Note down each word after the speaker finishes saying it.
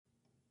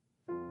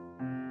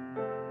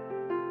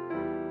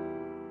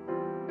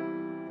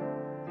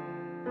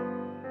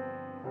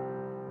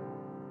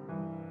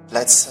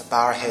Let's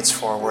bow our heads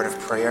for a word of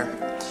prayer.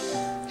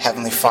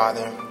 Heavenly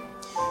Father,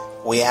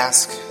 we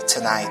ask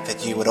tonight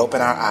that you would open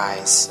our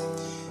eyes,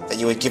 that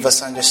you would give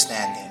us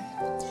understanding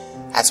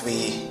as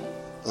we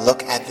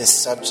look at this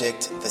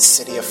subject, the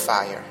city of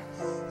fire.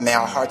 May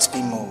our hearts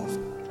be moved.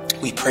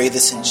 We pray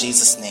this in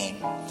Jesus'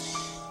 name.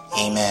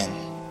 Amen.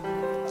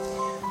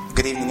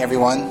 Good evening,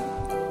 everyone.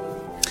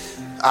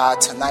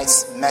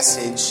 Tonight's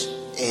message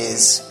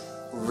is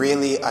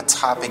really a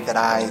topic that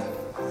I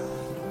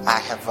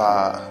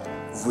have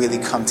really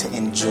come to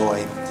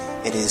enjoy.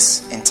 It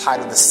is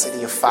entitled The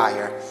City of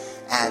Fire.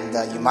 And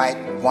you might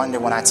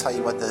wonder when I tell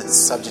you what the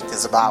subject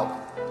is about,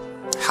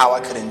 how I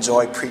could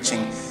enjoy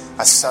preaching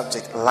a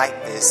subject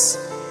like this.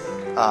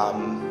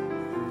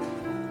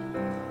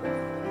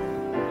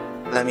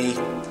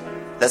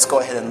 Let's go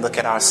ahead and look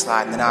at our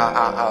slide, and then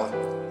I'll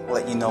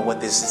let you know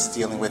what this is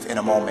dealing with in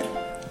a moment.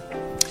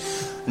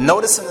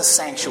 Notice in the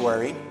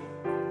sanctuary,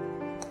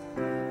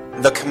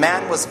 the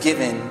command was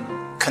given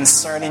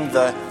concerning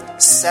the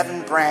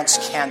 7-branch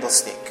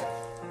candlestick.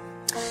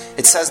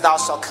 It says, "Thou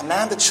shalt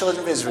command the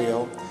children of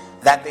Israel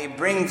that they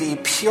bring thee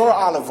pure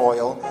olive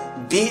oil,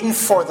 beaten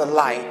for the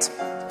light,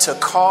 to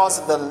cause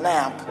the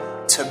lamp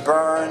to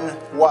burn"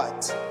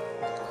 what?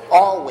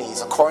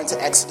 Always, according to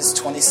Exodus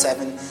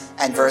 27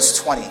 and verse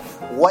 20.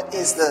 What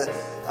is the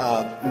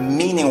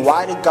meaning?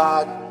 Why did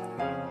God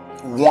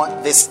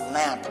want this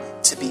lamp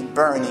to be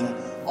burning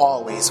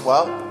always?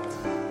 Well,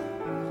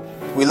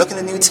 we look in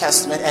the New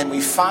Testament and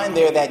we find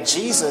there that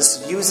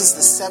Jesus uses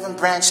the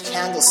 7-branch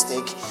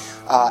candlestick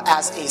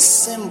as a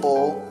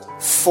symbol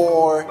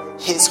for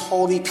his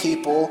holy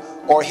people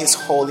or his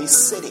holy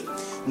city.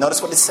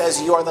 Notice what it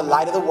says: "You are the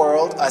light of the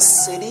world, a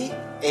city,"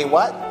 a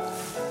what?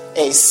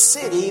 "A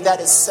city that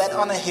is set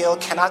on a hill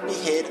cannot be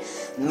hid.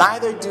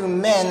 Neither do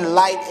men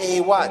light a"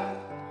 what?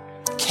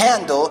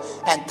 "Candle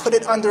and put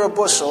it under a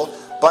bushel,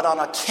 but on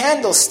a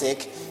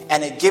candlestick,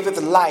 and it giveth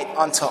light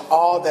unto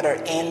all that are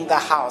in the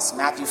house."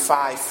 Matthew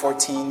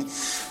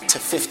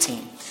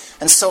 5:14-15.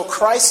 And so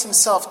Christ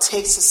himself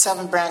takes the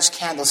 7-branch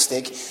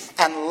candlestick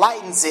and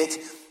lightens it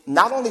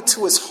not only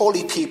to his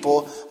holy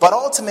people, but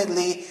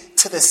ultimately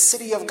to the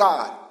city of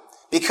God.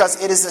 Because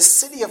it is the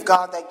city of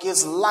God that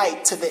gives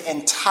light to the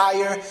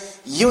entire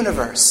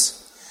universe.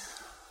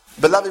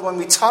 Beloved, when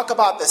we talk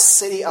about the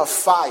city of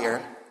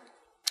fire,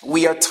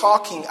 we are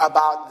talking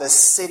about the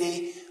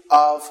city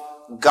of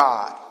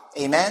God.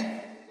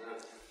 Amen?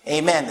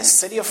 Amen. The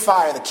city of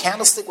fire, the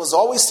candlestick was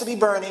always to be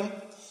burning,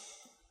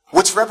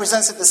 which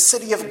represents that the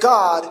city of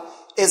God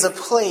is a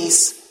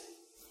place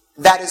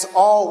that is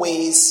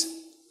always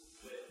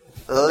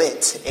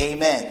lit.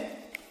 Amen.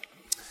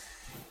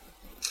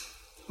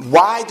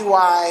 Why do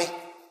I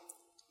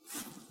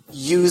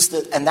use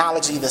the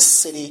analogy the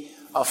city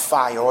of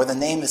fire, or the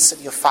name the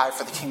city of fire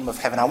for the kingdom of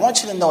heaven? I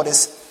want you to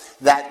notice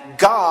that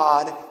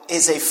God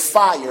is a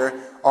fire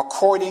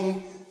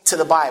according to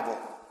the Bible.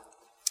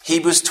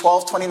 Hebrews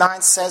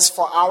 12:29 says,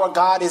 "For our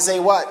God is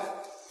a" what?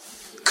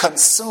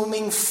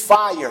 "Consuming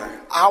fire."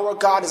 Our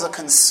God is a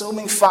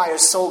consuming fire.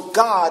 So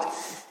God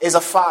is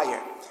a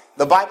fire.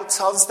 The Bible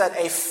tells us that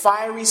a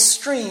fiery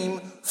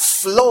stream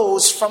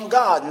flows from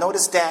God.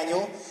 Notice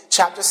Daniel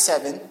chapter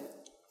 7.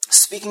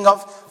 Speaking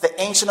of the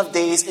Ancient of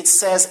Days, it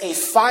says, "A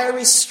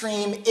fiery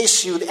stream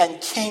issued and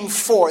came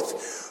forth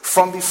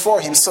from before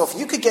him." So if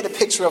you could get a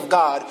picture of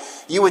God,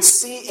 you would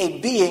see a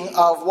being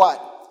of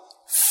what?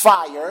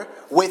 Fire,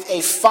 with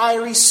a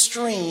fiery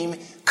stream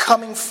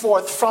coming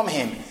forth from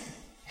him.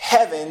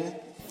 Heaven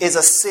is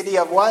a city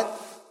of what?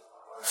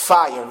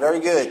 Fire. Very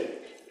good.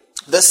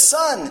 The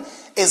sun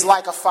is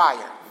like a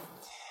fire.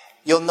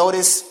 You'll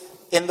notice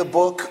in the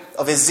book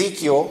of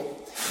Ezekiel,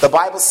 the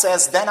Bible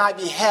says, "Then I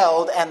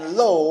beheld, and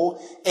lo,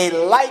 a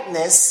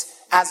lightness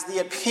as the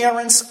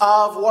appearance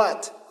of"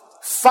 what?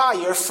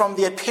 "Fire, from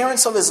the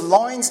appearance of his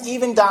loins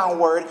even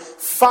downward,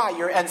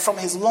 fire, and from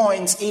his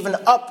loins even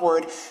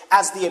upward,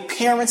 as the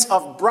appearance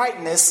of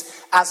brightness,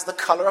 as the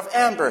color of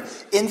amber."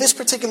 In this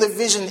particular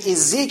vision,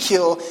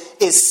 Ezekiel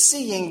is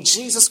seeing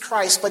Jesus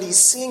Christ, but he's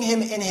seeing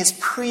him in his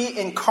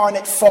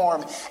pre-incarnate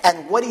form.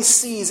 And what he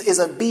sees is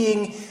a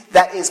being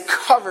that is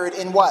covered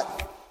in what?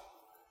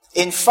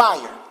 In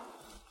fire.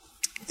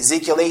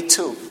 Ezekiel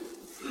 8:2.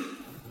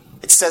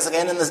 It says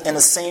again in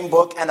the same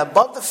book, "And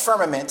above the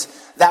firmament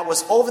that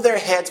was over their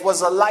heads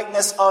was a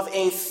likeness of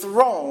a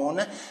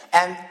throne,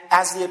 and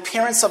as the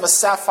appearance of a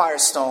sapphire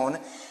stone.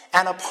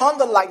 And upon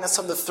the likeness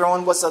of the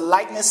throne was a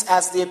likeness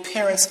as the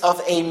appearance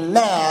of a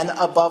man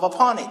above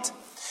upon it."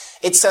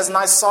 It says, "And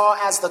I saw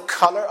as the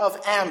color of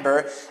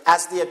amber,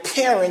 as the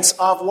appearance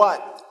of"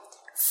 what?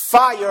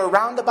 "Fire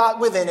round about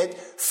within it,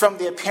 from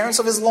the appearance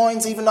of his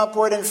loins even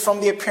upward, and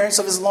from the appearance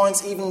of his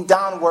loins even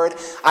downward.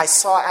 I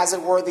saw as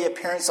it were the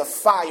appearance of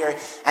fire,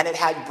 and it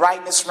had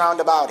brightness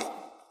round about it."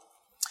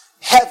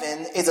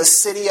 Heaven is a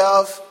city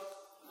of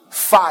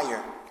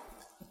fire.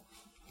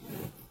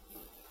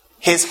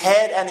 His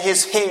head and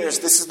his hairs,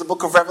 this is the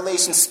book of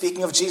Revelation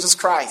speaking of Jesus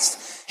Christ.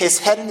 His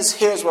head and his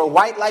hairs were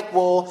white like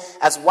wool,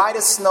 as white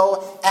as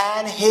snow,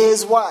 and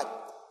his what?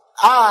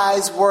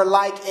 Eyes were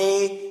like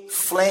a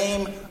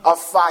flame of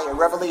fire.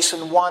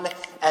 Revelation 1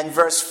 and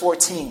verse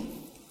 14.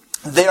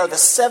 They are the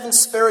seven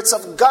spirits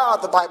of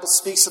God, the Bible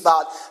speaks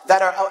about,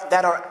 that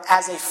are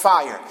as a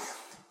fire.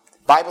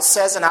 Bible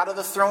says, and out of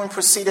the throne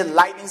proceeded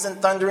lightnings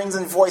and thunderings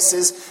and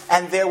voices,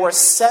 and there were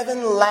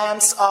 7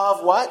 lamps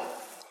of what?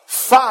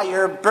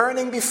 Fire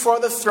burning before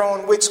the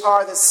throne, which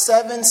are the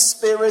 7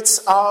 spirits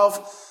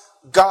of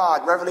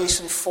God.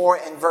 Revelation 4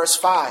 and verse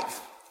 5.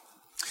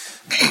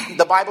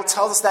 The Bible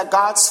tells us that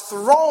God's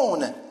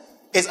throne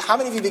is... How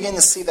many of you begin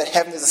to see that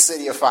heaven is a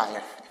city of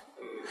fire?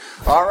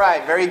 All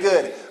right, very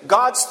good.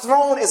 God's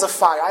throne is a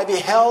fire. I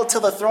beheld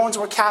till the thrones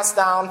were cast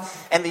down,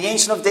 and the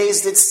Ancient of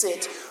Days did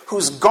sit,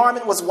 whose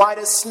garment was white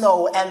as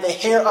snow, and the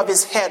hair of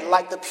his head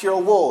like the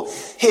pure wool.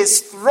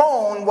 His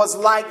throne was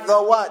like the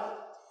what?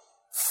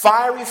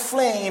 Fiery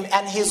flame,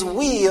 and his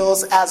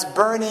wheels as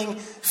burning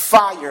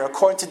fire,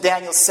 according to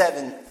Daniel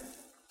 7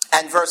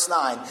 and verse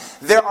 9.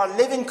 There are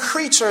living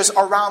creatures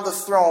around the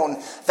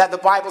throne that the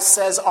Bible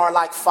says are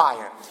like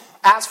fire.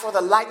 As for the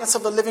likeness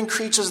of the living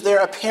creatures, their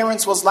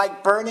appearance was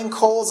like burning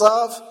coals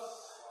of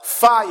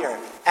fire,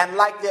 and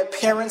like the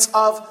appearance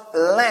of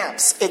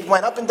lamps. It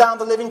went up and down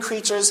the living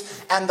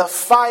creatures, and the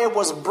fire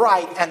was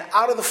bright, and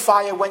out of the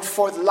fire went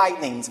forth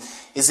lightnings.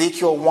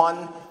 Ezekiel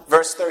 1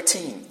 verse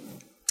 13.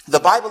 The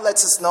Bible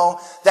lets us know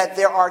that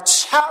there are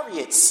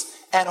chariots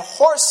and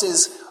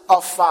horses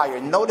of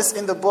fire. Notice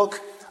in the book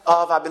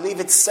of, I believe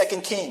it's 2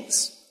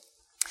 Kings.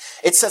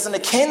 It says, and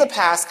it came to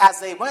pass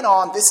as they went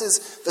on, this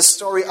is the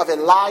story of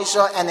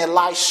Elijah and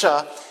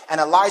Elisha.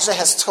 And Elijah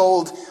has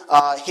told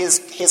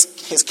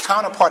his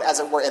counterpart, as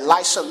it were,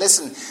 Elisha,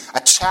 listen, a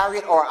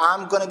chariot or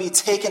I'm going to be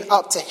taken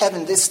up to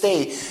heaven this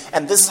day.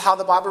 And this is how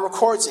the Bible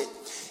records it.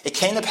 It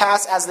came to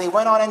pass as they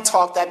went on and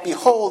talked that,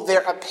 behold,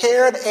 there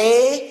appeared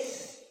a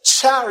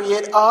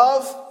chariot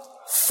of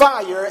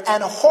fire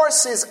and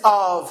horses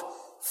of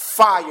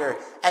fire,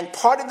 and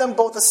parted them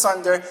both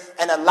asunder,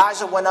 and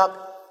Elijah went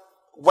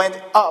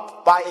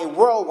up by a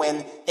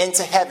whirlwind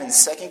into heaven.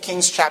 2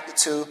 Kings chapter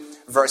 2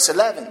 verse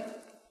 11.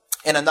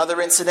 In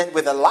another incident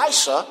with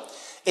Elisha,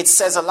 it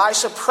says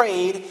Elisha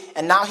prayed,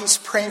 and now he's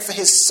praying for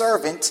his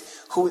servant,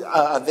 who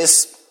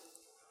this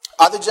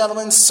other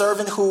gentleman's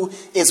servant who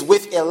is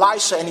with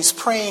Elisha, and he's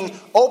praying,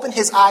 open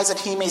his eyes that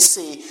he may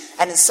see.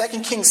 And in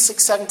 2 Kings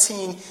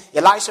 6:17,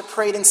 Elisha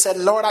prayed and said,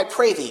 Lord, I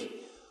pray thee,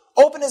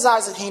 open his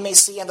eyes that he may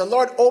see. And the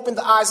Lord opened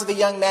the eyes of the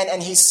young man,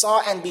 and he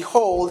saw, and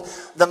behold,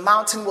 the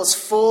mountain was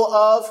full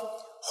of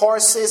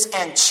horses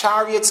and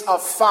chariots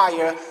of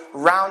fire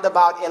round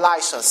about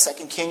Elisha.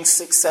 2 Kings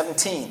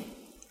 6:17.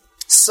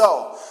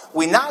 So,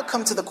 we now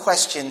come to the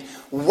question,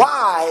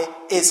 why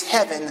is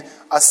heaven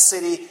a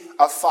city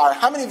of fire?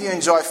 How many of you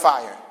enjoy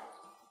fire?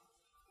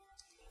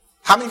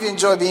 How many of you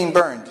enjoy being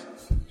burned?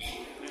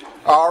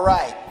 All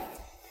right.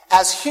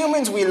 As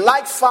humans, we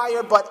like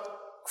fire, but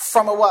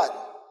from a what?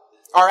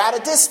 Or at a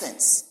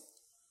distance.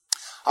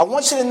 I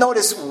want you to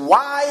notice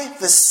why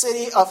the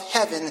city of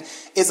heaven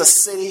is a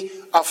city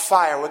of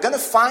fire. We're going to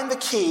find the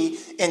key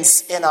in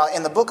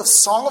the book of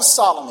Song of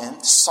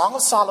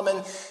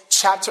Solomon,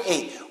 chapter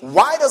 8.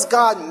 Why does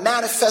God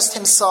manifest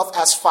himself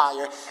as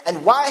fire?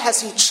 And why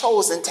has he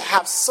chosen to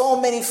have so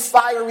many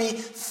fiery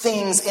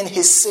things in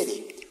his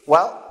city?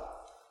 Well,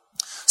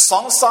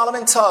 Song of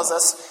Solomon tells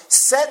us,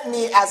 set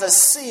me as a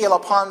seal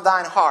upon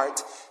thine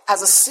heart,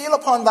 as a seal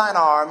upon thine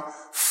arm,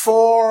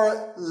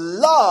 for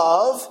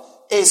love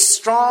is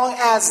strong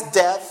as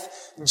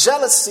death,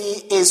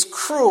 jealousy is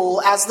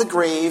cruel as the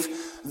grave,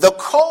 the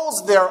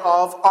coals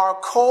thereof are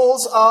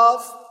coals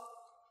of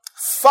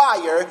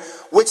fire,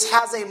 which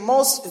has a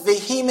most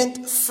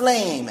vehement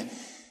flame.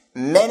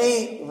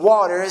 Many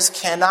waters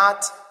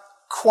cannot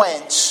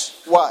quench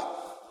what?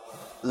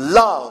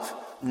 Love,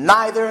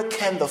 neither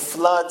can the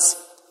floods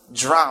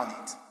drown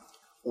it.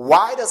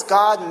 Why does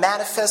God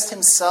manifest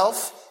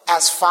himself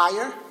as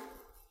fire?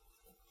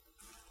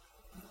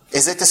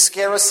 Is it to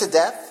scare us to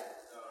death?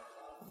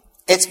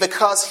 It's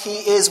because he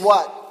is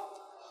what?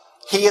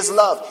 He is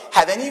love.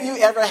 Have any of you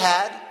ever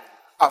had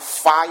a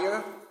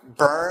fire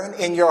burn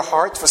in your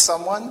heart for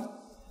someone?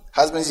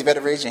 Husbands, you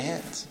better raise your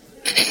hands.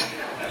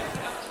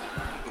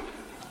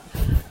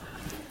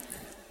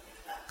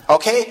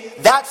 Okay,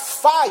 that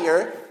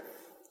fire,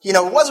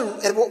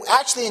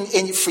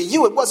 for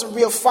you it wasn't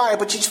real fire,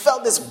 but you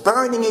felt this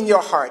burning in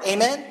your heart.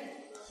 Amen?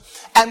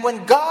 And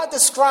when God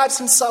describes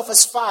himself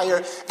as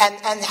fire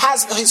and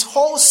has his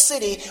whole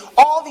city,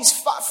 all these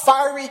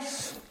fiery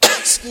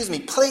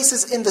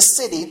places in the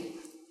city,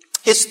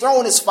 his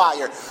throne is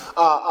fire,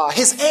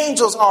 his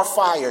angels are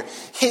fire,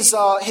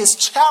 his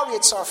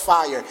chariots are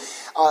fire,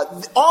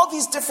 all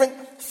these different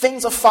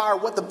things of fire.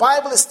 What the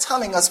Bible is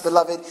telling us,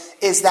 beloved,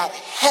 is that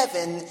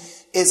heaven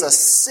is a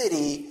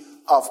city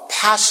of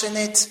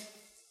passionate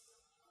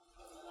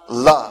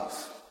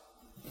love.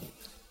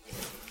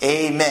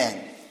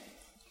 Amen.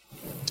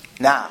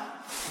 Now,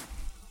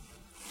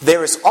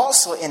 there is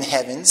also in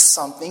heaven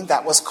something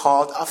that was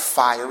called a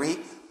fiery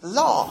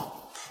law.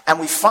 And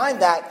we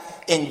find that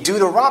in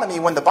Deuteronomy,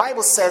 when the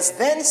Bible says,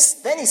 then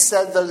he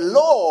said, the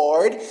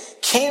Lord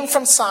came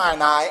from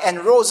Sinai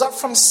and rose up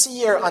from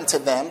Seir unto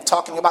them,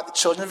 talking about the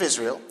children of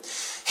Israel.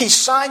 He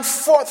shined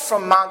forth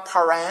from Mount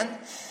Paran,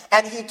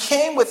 and he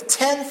came with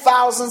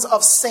 10,000s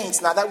of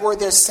saints. Now that word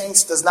there,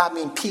 saints, does not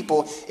mean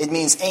people, it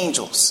means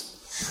angels.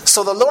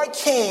 So the Lord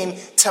came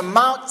to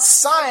Mount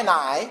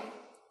Sinai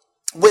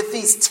with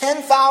these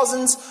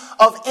 10,000s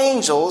of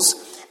angels,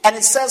 and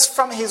it says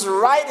from his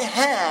right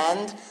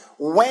hand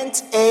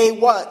went a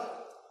what?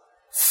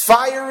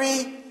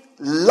 Fiery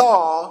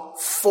law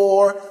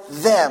for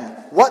them.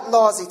 What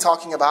law is he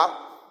talking about?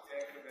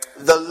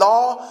 The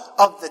law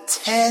of the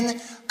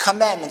 10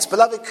 Commandments.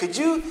 Beloved, could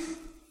you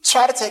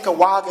try to take a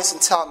wild guess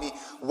and tell me,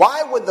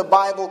 why would the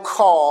Bible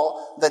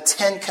call the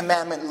 10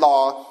 Commandment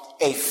law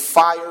a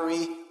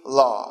fiery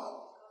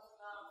law?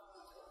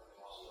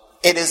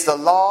 It is the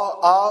law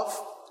of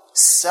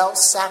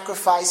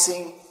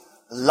self-sacrificing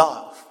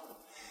love.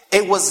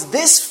 It was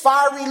this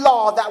fiery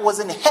law that was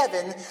in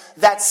heaven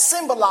that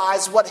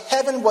symbolized what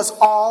heaven was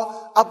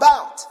all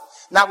about.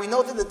 Now we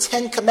know that the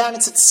 10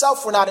 Commandments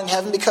itself were not in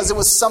heaven because it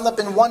was summed up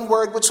in one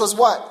word, which was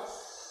what?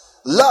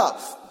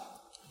 Love.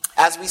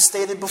 As we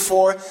stated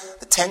before,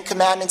 the 10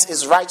 Commandments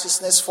is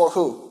righteousness for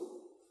who?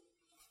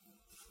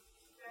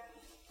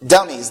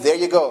 Dummies. There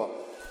you go.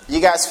 You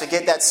guys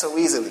forget that so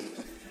easily.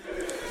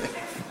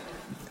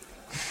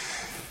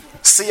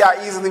 See how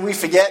easily we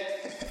forget?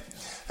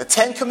 The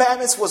 10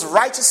 Commandments was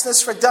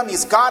righteousness for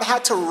dummies. God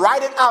had to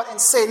write it out and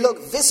say,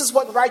 look, this is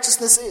what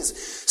righteousness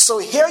is. So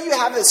here you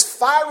have this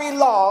fiery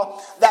law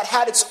that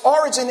had its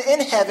origin in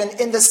heaven,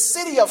 in the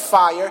city of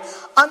fire,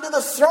 under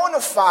the throne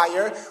of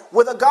fire,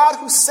 with a God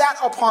who sat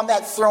upon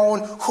that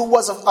throne who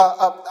was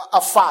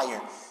a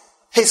fire.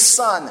 His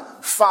son,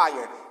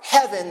 fire.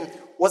 Heaven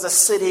was a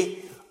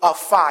city of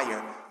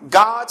fire.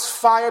 God's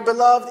fire,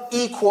 beloved,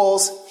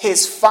 equals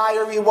his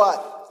fiery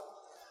what?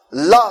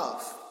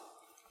 Love.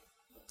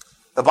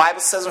 The Bible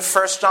says in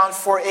 1 John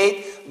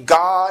 4:8,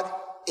 God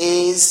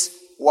is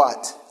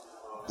what?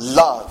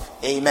 Love.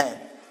 Amen.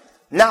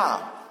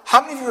 Now,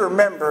 how many of you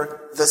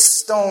remember the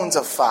stones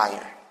of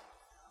fire?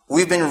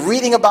 We've been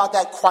reading about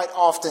that quite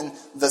often,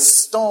 the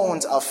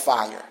stones of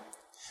fire.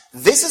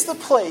 This is the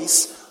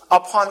place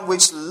upon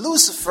which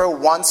Lucifer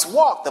once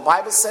walked. The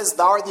Bible says,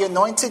 thou art the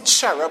anointed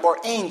cherub or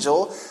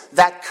angel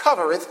that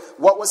covereth.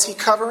 What was he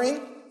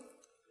covering?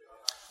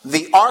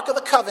 The Ark of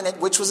the Covenant,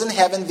 which was in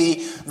heaven,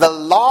 the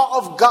law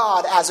of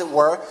God, as it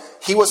were.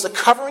 He was the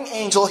covering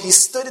angel. He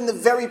stood in the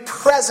very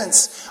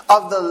presence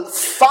of the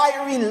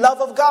fiery love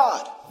of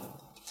God.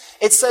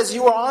 It says,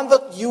 you are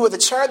the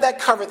cherub that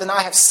covereth, and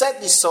I have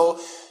set thee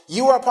so.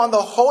 You are upon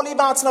the holy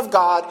mountain of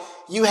God.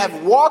 You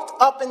have walked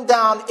up and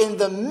down in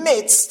the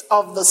midst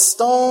of the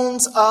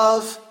stones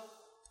of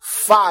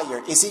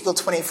fire. Ezekiel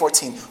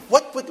 28:14.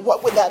 What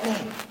would that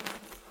mean?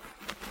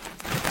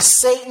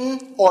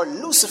 Satan or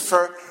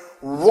Lucifer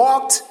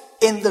walked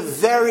in the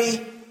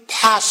very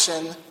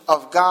passion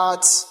of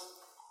God's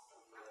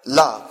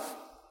love.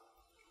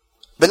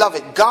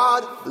 Beloved,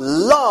 God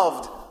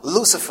loved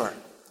Lucifer.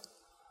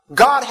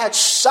 God had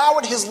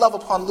showered his love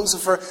upon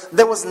Lucifer.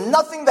 There was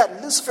nothing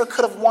that Lucifer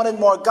could have wanted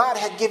more. God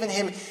had given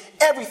him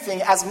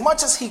everything, as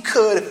much as he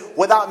could,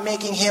 without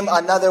making him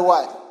another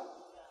what?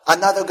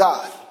 Another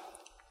God.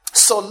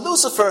 So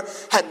Lucifer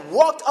had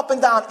walked up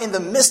and down in the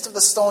midst of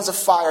the stones of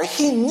fire.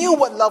 He knew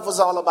what love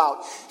was all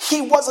about. He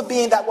was a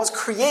being that was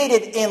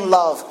created in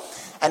love.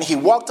 And he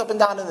walked up and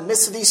down in the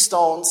midst of these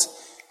stones.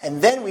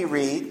 And then we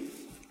read,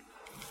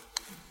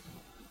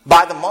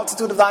 by the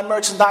multitude of thy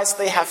merchandise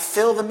they have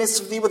filled the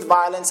midst of thee with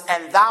violence,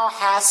 and thou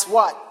hast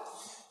what?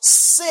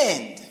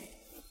 Sinned.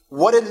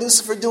 What did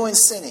Lucifer do in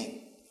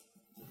sinning?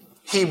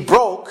 He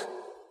broke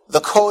the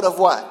code of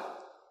what?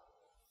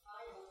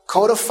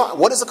 Code of fire.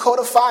 What is the code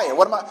of fire?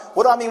 What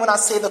do I mean when I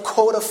say the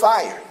code of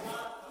fire?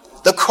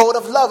 The code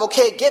of love.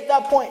 Okay, get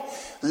that point.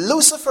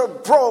 Lucifer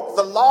broke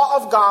the law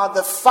of God,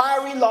 the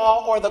fiery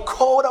law, or the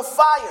code of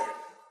fire.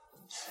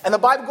 And the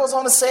Bible goes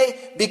on to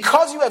say,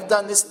 because you have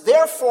done this,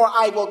 therefore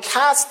I will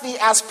cast thee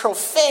as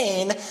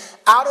profane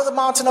out of the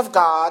mountain of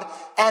God,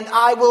 and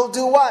I will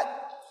do what?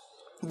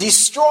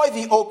 Destroy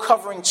thee, O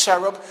covering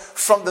cherub,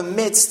 from the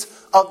midst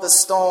of the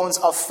stones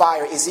of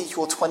fire.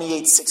 Ezekiel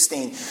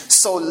 28:16.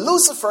 So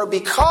Lucifer,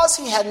 because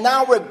he had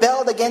now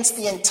rebelled against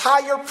the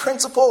entire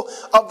principle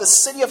of the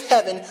city of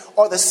heaven,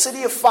 or the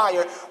city of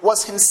fire,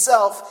 was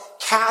himself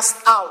cast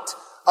out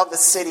of the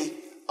city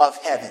of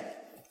heaven.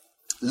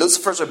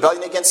 Lucifer's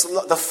rebellion against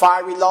the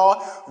fiery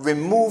law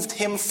removed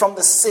him from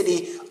the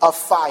city of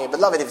fire.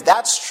 Beloved, if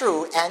that's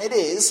true, and it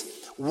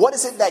is, what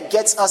is it that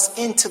gets us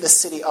into the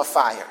city of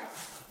fire?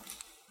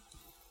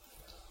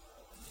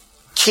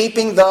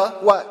 Keeping the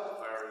what?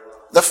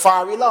 The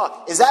fiery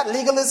law. Is that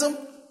legalism?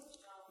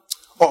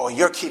 Oh,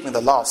 you're keeping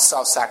the law of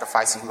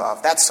self-sacrificing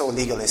love. That's so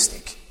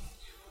legalistic.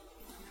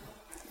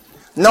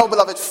 No,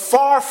 beloved,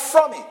 far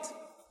from it.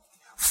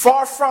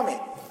 Far from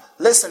it.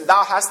 Listen,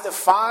 thou hast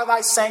defiled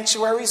thy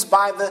sanctuaries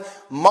by the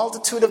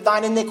multitude of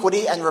thine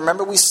iniquity. And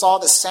remember, we saw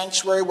the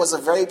sanctuary was the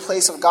very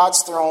place of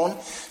God's throne.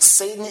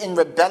 Satan, in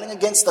rebelling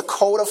against the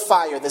code of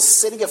fire, the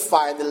city of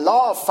fire, the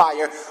law of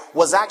fire,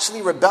 was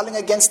actually rebelling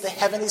against the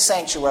heavenly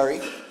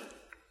sanctuary.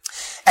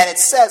 And it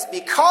says,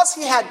 because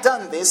he had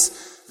done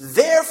this,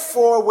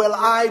 therefore will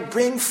I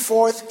bring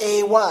forth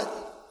a what?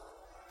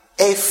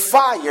 A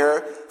fire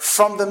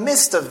from the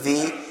midst of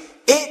thee.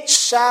 It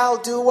shall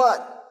do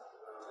what?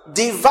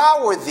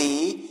 Devour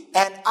thee,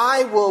 and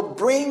I will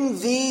bring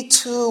thee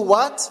to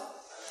what?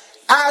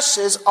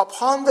 Ashes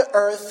upon the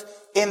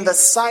earth in the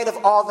sight of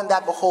all them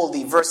that behold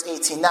thee. Verse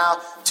 18. Now,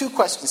 two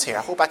questions here.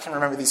 I hope I can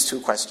remember these two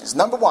questions.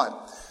 Number one,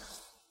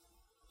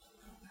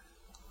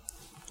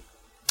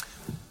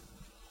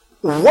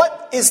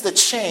 what is the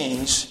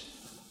change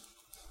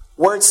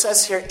where it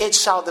says here, it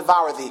shall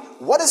devour thee?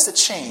 What is the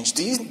change?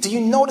 Do you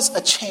notice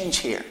a change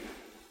here?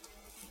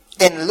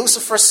 In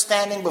Lucifer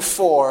standing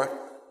before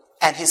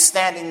and his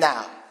standing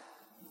now.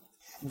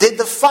 Did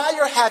the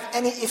fire have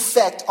any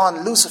effect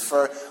on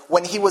Lucifer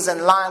when he was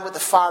in line with the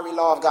fiery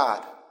law of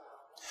God?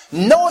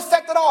 No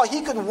effect at all.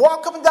 He could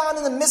walk up and down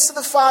in the midst of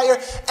the fire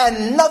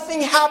and nothing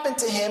happened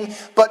to him.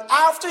 But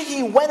after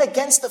he went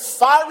against the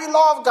fiery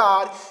law of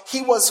God,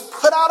 he was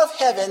put out of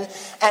heaven.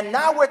 And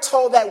now we're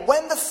told that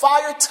when the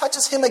fire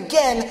touches him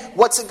again,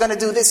 what's it going to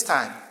do this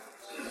time?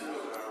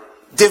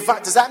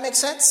 Does that make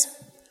sense?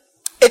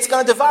 It's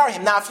going to devour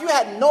him. Now, if you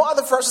had no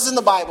other verses in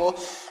the Bible,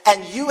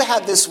 and you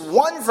had this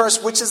one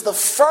verse, which is the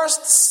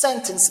first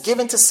sentence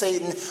given to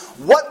Satan,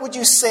 what would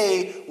you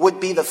say would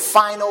be the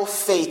final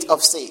fate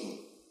of Satan?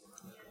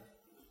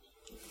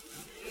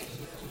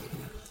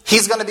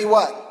 He's going to be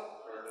what?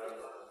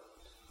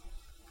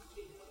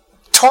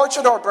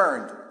 Tortured or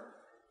burned?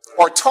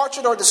 Or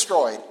tortured or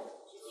destroyed?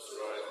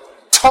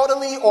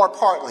 Totally or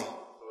partly?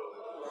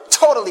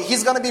 Totally.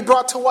 He's going to be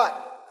brought to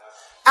what?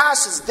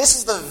 Ashes. This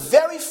is the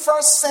very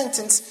first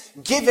sentence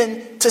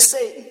given to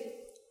Satan.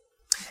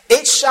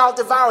 It shall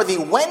devour thee.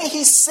 When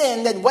he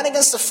sinned and went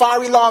against the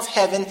fiery law of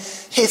heaven,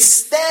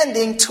 his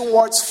standing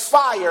towards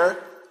fire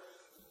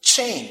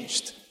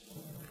changed.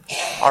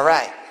 All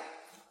right.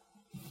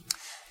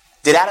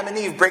 Did Adam and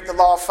Eve break the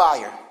law of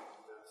fire?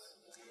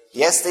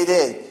 Yes, they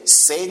did.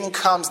 Satan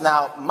comes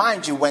now.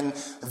 Mind you, when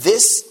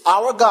this,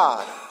 our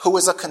God, who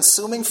is a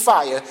consuming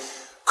fire,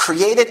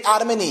 created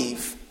Adam and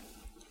Eve,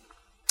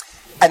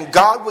 and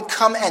God would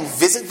come and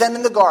visit them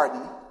in the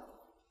garden,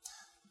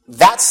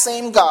 that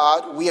same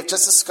God, we have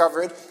just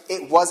discovered,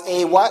 it was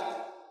a what?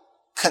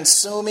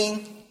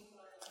 Consuming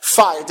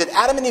fire. Did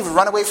Adam and Eve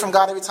run away from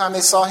God every time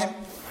they saw him?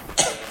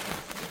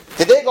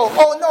 Did they go,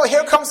 oh no,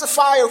 here comes the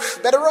fire,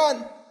 better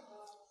run?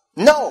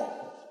 No.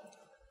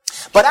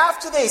 But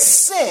after they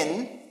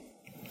sinned,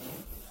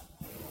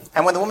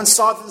 and when the woman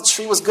saw that the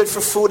tree was good for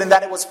food, and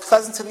that it was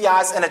pleasant to the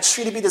eyes, and a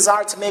tree to be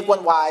desired to make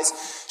one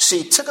wise,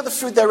 she took of the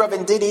fruit thereof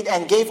and did eat,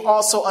 and gave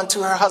also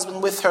unto her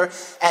husband with her,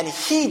 and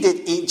he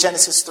did eat.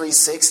 Genesis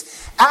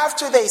 3:6.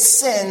 After they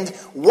sinned,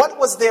 what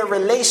was their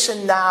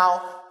relation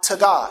now to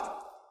God?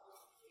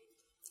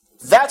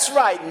 That's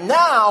right.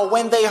 Now,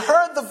 when they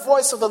heard the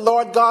voice of the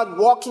Lord God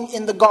walking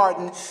in the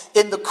garden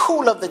in the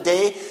cool of the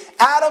day,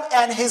 Adam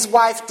and his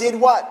wife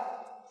did what?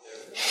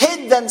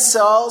 Hid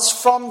themselves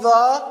from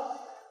the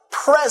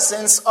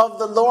presence of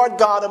the Lord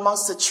God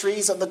amongst the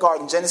trees of the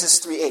garden. Genesis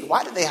 3:8.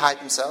 Why did they hide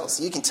themselves?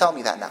 You can tell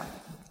me that now.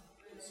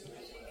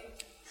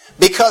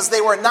 Because they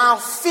were now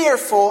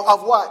fearful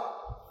of what?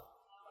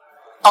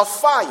 Of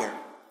fire.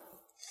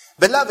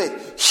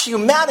 Beloved,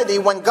 humanity,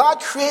 when God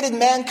created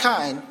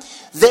mankind,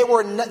 they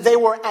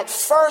were at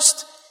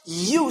first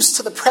used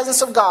to the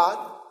presence of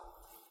God,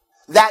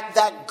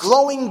 that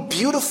glowing,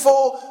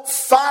 beautiful,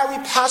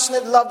 fiery,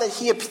 passionate love that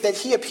he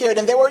appeared,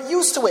 and they were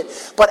used to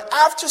it. But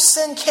after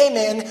sin came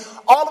in,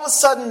 all of a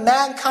sudden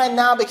mankind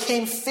now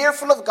became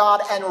fearful of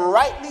God, and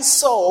rightly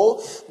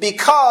so,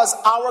 because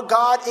our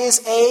God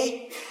is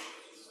a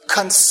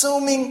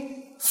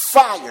consuming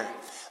fire.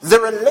 The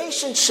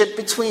relationship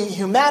between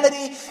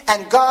humanity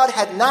and God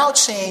had now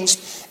changed,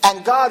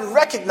 and God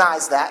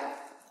recognized that.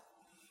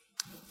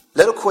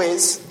 Little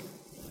quiz.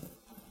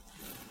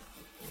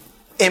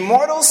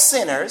 Immortal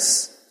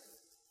sinners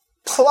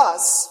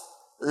plus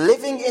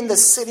living in the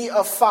city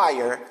of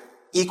fire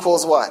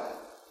equals what?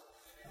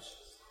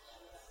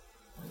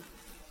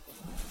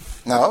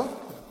 No?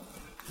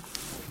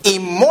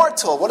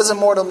 Immortal. What does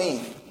immortal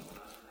mean?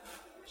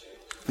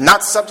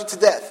 Not subject to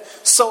death.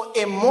 So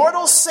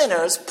immortal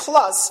sinners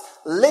plus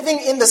living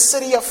in the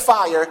city of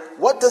fire,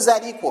 what does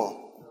that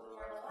equal?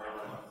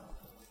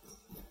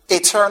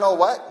 Eternal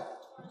what?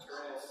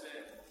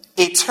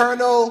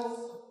 Eternal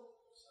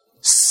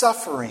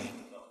suffering.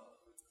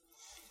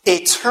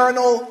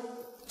 Eternal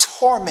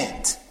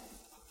torment.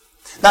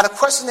 Now the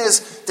question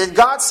is, did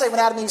God say when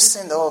Adam and Eve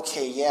sinned,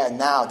 okay, yeah,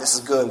 now this is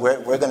good,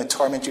 we're going to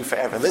torment you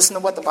forever? Listen to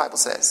what the Bible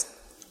says.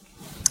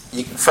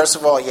 First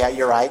of all, yeah,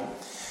 you're right.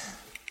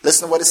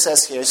 Listen to what it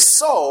says here.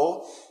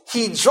 So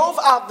he drove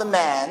out the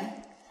man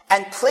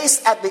and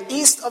placed at the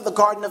east of the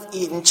Garden of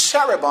Eden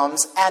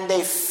cherubims and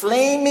a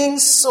flaming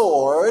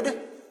sword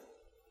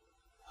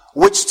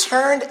which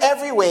turned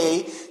every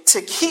way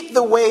to keep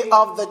the way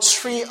of the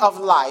tree of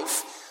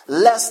life,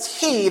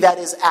 lest he, that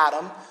is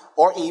Adam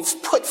or Eve,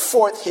 put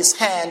forth his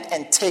hand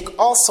and take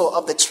also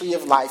of the tree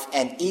of life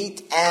and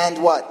eat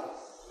and what?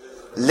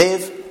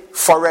 Live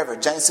forever.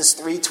 Genesis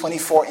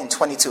 3:24 and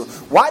 22.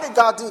 Why did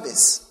God do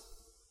this?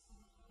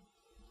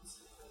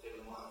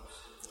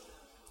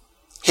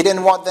 He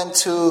didn't want them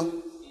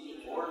to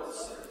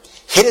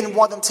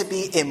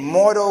be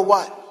immortal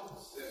what?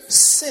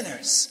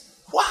 Sinners.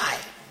 Why?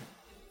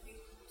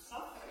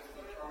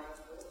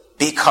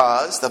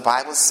 Because the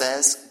Bible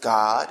says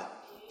God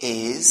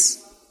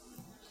is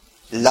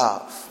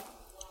love.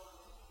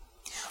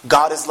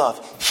 God is love.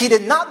 He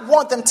did not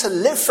want them to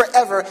live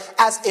forever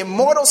as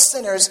immortal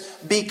sinners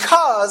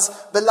because,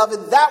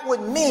 beloved, that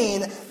would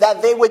mean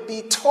that they would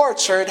be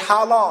tortured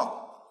how long?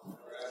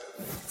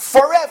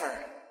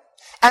 Forever.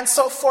 And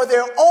so for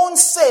their own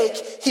sake,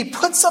 he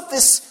puts up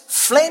this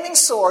flaming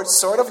sword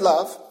of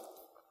love,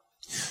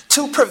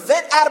 to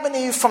prevent Adam and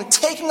Eve from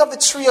taking of the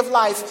tree of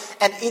life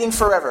and eating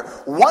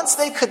forever. Once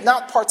they could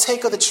not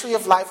partake of the tree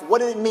of life, what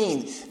did it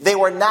mean? They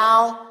were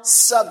now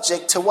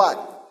subject to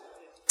what?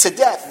 To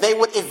death. They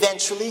would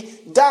eventually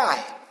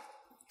die.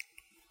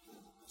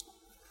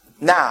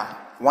 Now,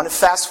 I want to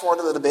fast forward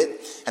a little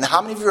bit. And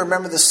how many of you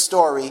remember the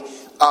story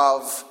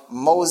of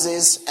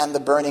Moses and the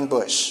burning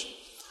bush?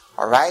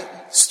 All right?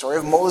 Story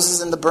of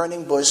Moses and the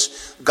burning bush.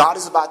 God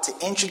is about to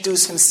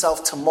introduce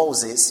himself to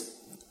Moses.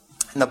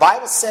 And the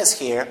Bible says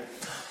here,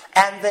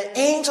 and the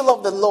angel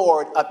of the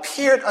Lord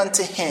appeared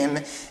unto him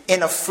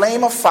in a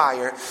flame of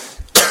fire,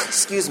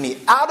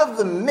 out of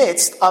the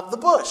midst of the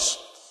bush.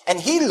 And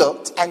he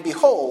looked, and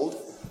behold,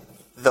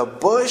 the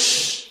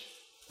bush,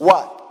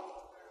 what?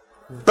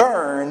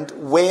 Burned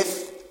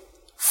with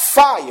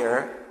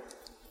fire,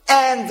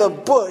 and the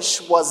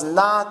bush was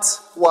not,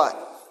 what?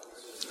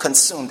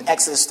 Consumed.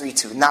 Exodus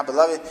 3:2. Now,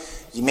 beloved,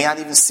 you may not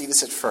even see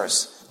this at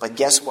first, but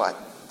guess what?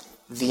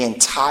 The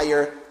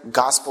entire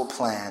gospel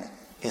plan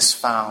is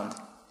found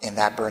in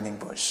that burning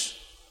bush.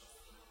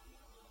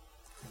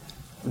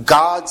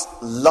 God's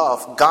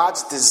love,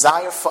 God's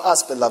desire for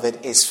us,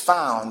 beloved, is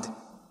found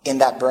in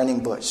that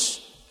burning bush.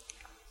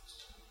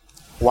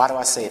 Why do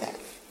I say that?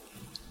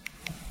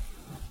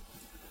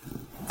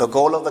 The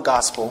goal of the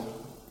gospel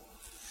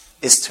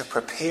is to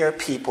prepare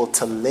people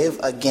to live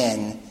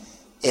again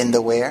in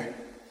the where?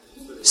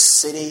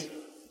 City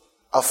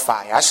of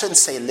fire. I shouldn't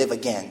say live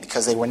again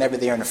because they were never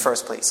there in the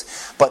first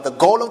place. But the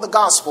goal of the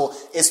gospel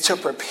is to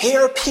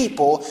prepare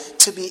people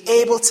to be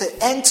able to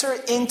enter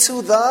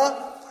into the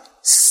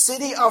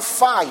city of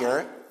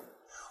fire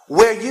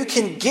where you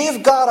can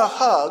give God a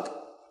hug,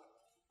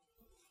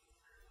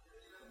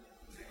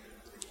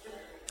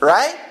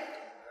 right?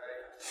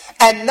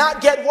 And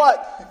not get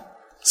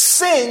what?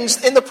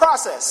 Singed in the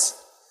process.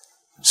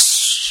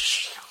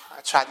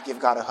 I tried to give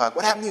God a hug.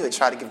 What happened to you? I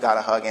tried to give God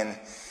a hug and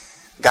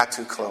got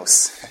too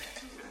close.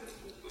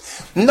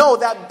 No,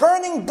 that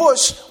burning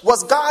bush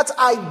was God's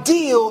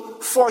ideal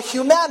for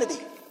humanity.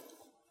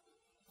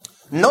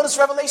 Notice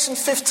Revelation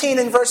 15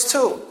 in verse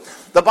 2.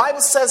 The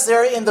Bible says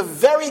there in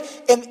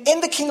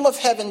the kingdom of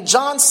heaven,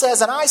 John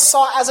says, and I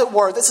saw as it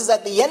were, this is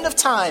at the end of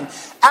time,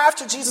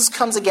 after Jesus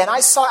comes again,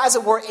 I saw as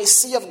it were a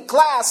sea of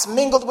glass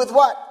mingled with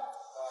what?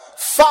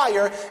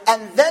 Fire,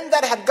 and them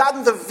that had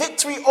gotten the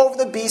victory over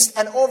the beast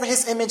and over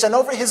his image and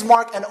over his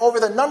mark and over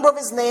the number of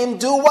his name,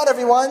 do what,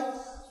 everyone?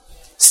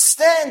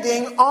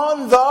 Standing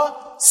on the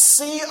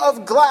sea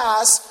of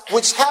glass,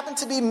 which happened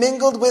to be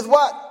mingled with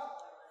what?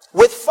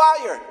 With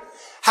fire.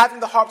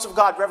 Having the harps of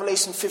God,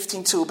 Revelation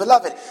 15:2.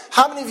 Beloved,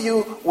 how many of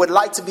you would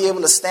like to be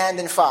able to stand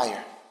in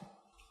fire?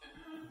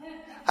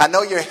 I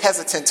know you're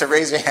hesitant to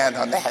raise your hand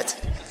on that.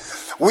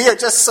 We are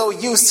just so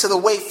used to the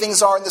way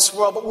things are in this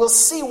world, but we'll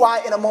see why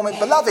in a moment.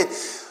 Beloved,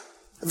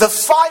 the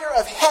fire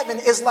of heaven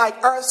is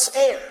like earth's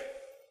air.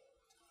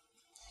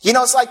 You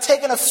know, it's like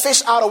taking a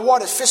fish out of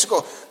water. Fish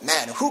go,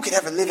 man, who could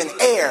ever live in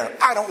air?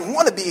 I don't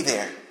want to be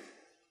there.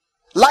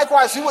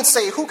 Likewise, we would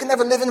say, who can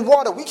ever live in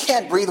water? We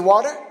can't breathe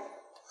water.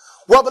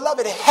 Well,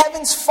 beloved,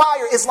 heaven's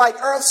fire is like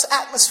earth's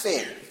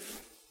atmosphere.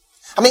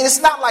 I mean,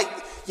 it's not like,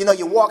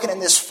 you're walking in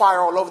this fire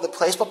all over the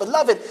place. But,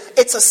 beloved,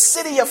 it's a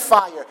city of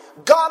fire.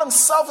 God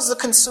himself is a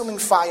consuming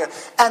fire.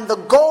 And the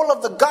goal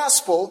of the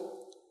gospel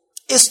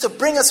is to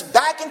bring us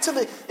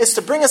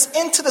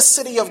into the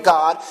city of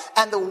God.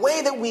 And the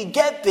way that we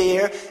get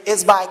there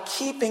is by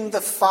keeping the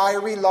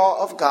fiery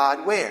law of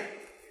God where?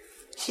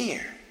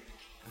 Here.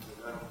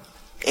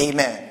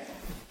 Amen.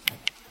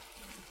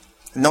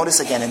 Notice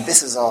again, and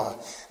this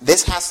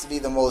has to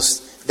be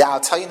I'll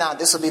tell you now,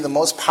 this will be the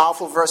most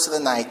powerful verse of the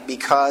night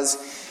because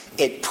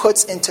it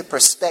puts into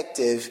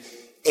perspective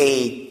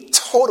a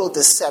total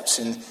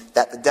deception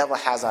that the devil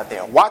has out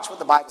there. Watch what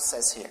the Bible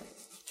says here.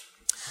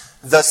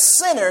 The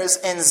sinners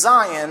in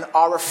Zion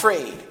are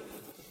afraid.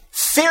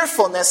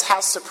 Fearfulness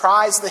has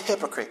surprised the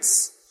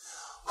hypocrites.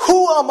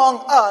 Who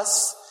among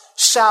us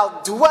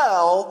shall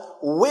dwell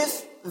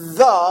with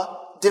the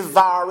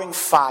devouring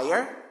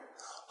fire?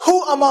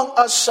 Who among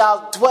us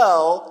shall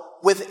dwell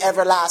with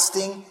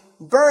everlasting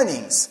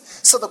burnings?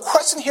 So the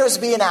question here is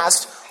being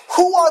asked,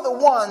 who are the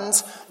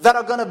ones that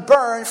are going to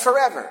burn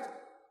forever?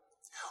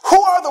 Who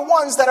are the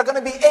ones that are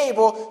going to be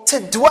able to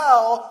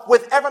dwell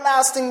with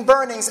everlasting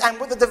burnings and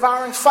with the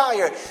devouring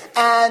fire?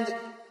 And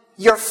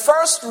your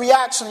first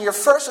reaction, your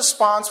first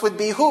response would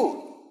be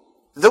who?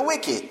 The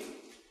wicked.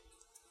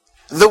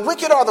 The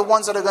wicked are the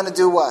ones that are going to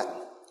do what?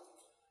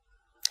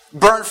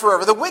 Burn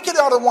forever. The wicked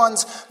are the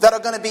ones that are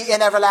going to be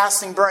in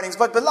everlasting burnings.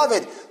 But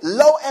beloved,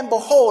 lo and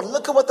behold,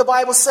 look at what the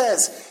Bible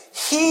says.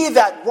 He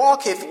that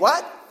walketh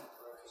what?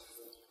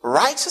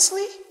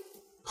 Righteously?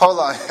 Hold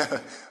on.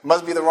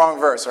 Must be the wrong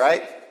verse,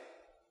 right?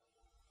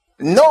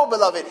 No,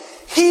 beloved.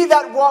 He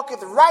that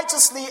walketh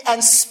righteously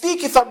and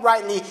speaketh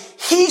uprightly,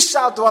 he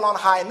shall dwell on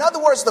high. In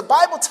other words, the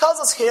Bible tells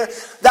us here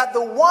that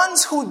the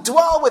ones who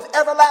dwell with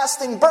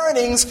everlasting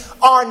burnings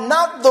are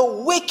not the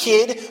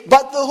wicked,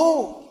 but the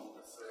who?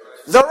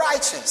 The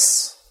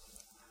righteous.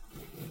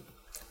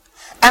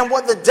 And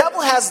what the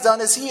devil has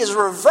done is he has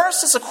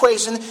reversed this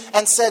equation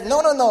and said,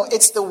 no,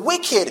 it's the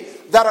wicked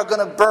that are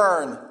going to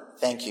burn.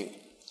 Thank you.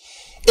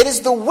 It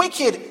is the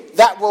wicked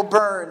that will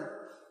burn.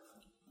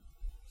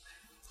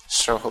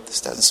 Sure hope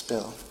this doesn't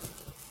spill.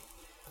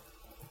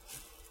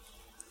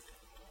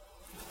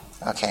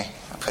 Okay,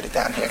 I'll put it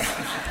down here.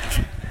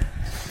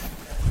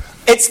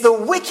 It's the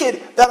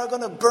wicked that are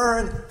going to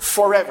burn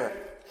forever.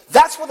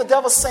 That's what the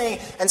devil's saying.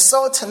 And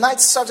so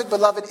tonight's subject,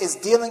 beloved, is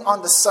dealing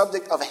on the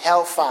subject of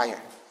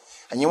hellfire.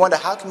 And you wonder,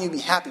 how can you be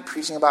happy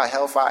preaching about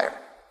hellfire?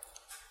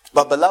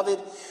 But beloved,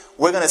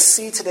 we're going to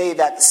see today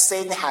that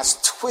Satan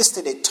has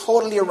twisted it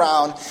totally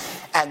around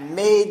and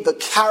made the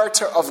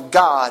character of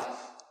God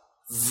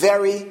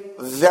very,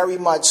 very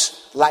much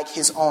like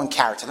his own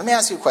character. Let me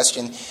ask you a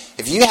question.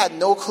 If you had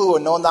no clue or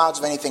no knowledge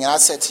of anything, and I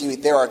said to you,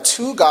 there are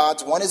two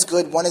gods, one is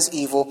good, one is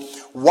evil.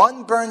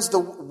 One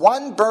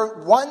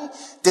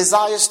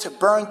desires to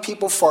burn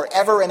people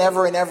forever and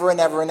ever and ever and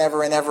ever and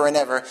ever and ever and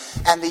ever.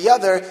 And the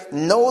other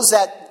knows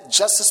that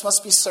justice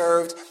must be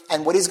served,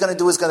 and what he's going to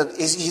do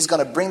is he's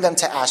going to bring them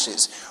to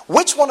ashes.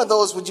 Which one of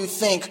those would you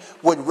think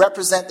would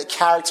represent the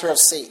character of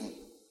Satan?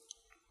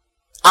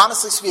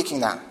 Honestly speaking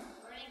now.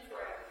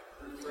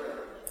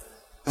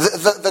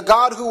 The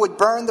God who would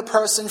burn the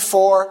person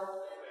for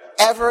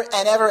ever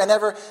and ever and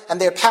ever,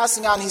 and they're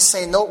passing out and he's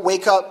saying, no,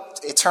 wake up,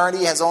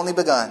 eternity has only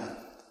begun.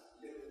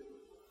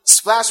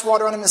 Splash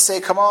water on him and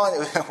say, come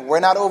on, we're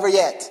not over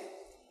yet.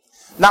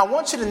 Now I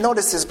want you to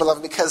notice this,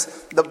 beloved,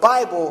 because the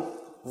Bible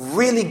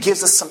really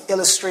gives us some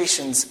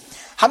illustrations.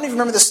 How many of you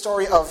remember the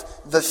story of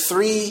the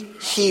three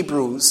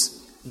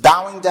Hebrews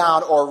bowing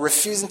down or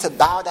refusing to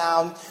bow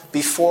down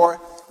before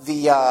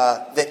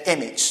the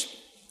image?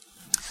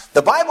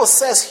 The Bible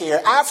says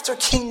here, after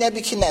King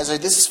Nebuchadnezzar,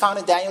 this is found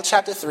in Daniel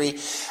chapter 3,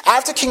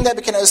 after King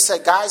Nebuchadnezzar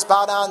said, guys,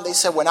 bow down, they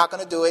said, we're not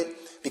going to do it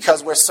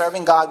because we're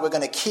serving God. We're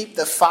going to keep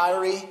the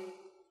fiery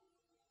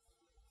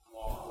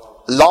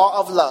law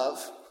of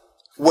love.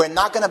 We're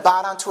not going to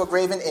bow down to a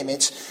graven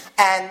image.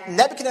 And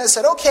Nebuchadnezzar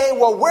said, okay,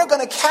 well, we're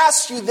going to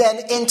cast you then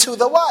into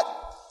the what?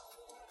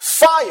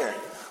 Fire.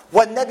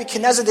 What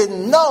Nebuchadnezzar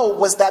didn't know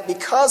was that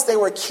because they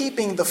were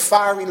keeping the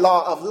fiery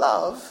law of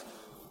love,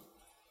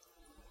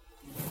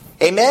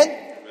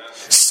 amen?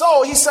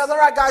 So he said, all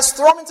right, guys,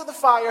 throw him into the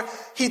fire.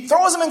 He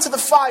throws him into the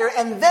fire,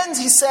 and then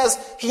he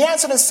says, he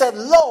answered and said,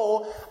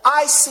 lo,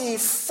 I see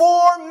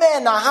 4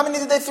 men. Now, how many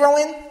did they throw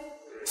in?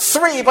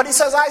 3. But he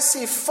says, I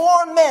see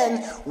 4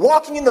 men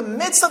walking in the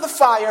midst of the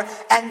fire,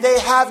 and they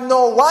have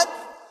no what?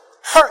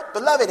 Hurt.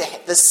 Beloved,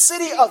 the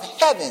city of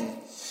heaven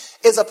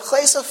is a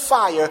place of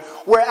fire,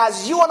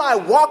 whereas you and I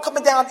walk up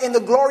and down in the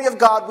glory of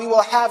God, we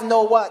will have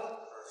no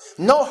what?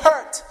 No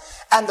hurt.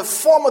 And the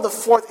form of the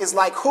 4th is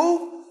like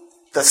who?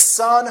 The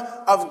Son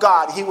of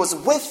God. He was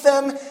with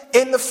them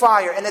in the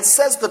fire. And it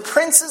says the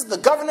princes, the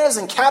governors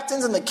and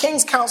captains and the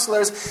king's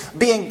counselors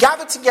being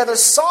gathered together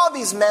saw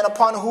these men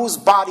upon whose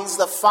bodies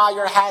the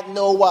fire had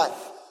no what?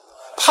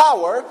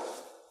 Power.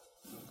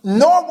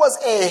 Nor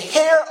was a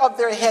hair of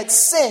their head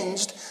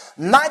singed,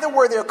 neither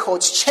were their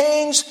coats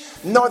changed,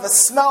 nor the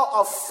smell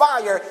of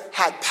fire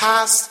had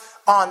passed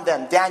on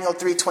them. Daniel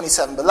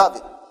 3:27.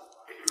 Beloved,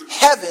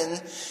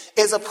 heaven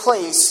is a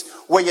place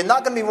where you're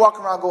not going to be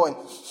walking around going,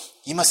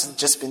 you must have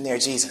just been there,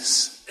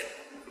 Jesus.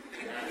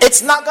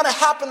 It's not going to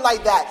happen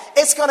like that.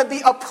 It's going to be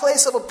a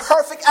place of a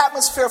perfect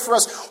atmosphere for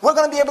us. We're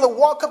going to be able to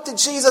walk up to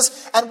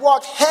Jesus and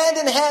walk hand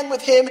in hand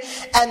with him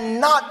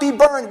and not be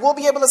burned. We'll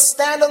be able to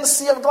stand on the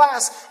sea of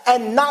glass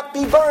and not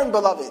be burned,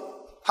 beloved.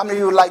 How many of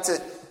you would like to?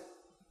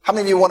 How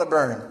many of you want to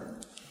burn?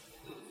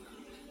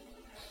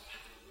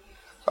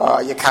 Oh,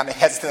 you're kind of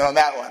hesitant on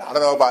that one. I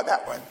don't know about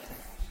that one.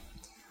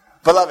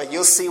 Beloved,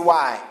 you'll see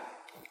why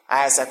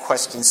I ask that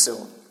question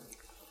soon.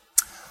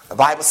 The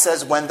Bible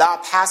says, when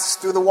thou passest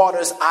through the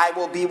waters, I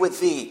will be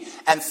with thee.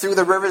 And through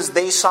the rivers,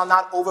 they shall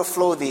not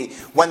overflow thee.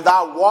 When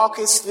thou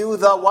walkest through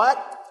the what?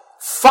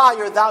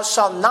 Fire, thou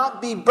shalt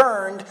not be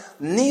burned,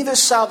 neither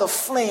shall the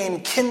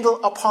flame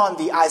kindle upon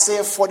thee.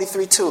 Isaiah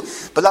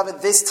 43:2.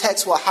 Beloved, this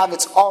text will have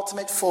its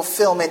ultimate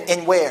fulfillment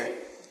in where?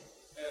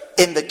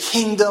 In the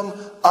kingdom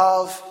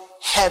of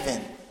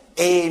heaven.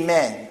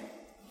 Amen.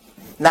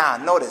 Now,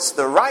 notice,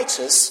 the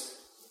righteous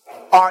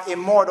are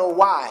immortal.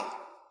 Why?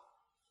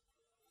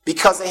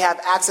 Because they have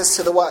access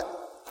to the what?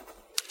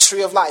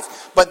 Tree of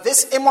life. But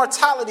this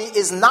immortality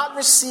is not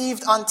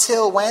received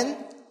until when?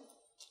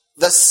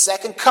 The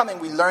second coming.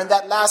 We learned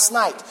that last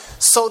night.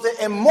 So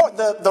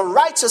the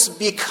righteous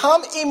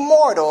become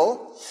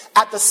immortal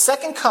at the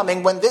second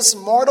coming when this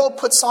mortal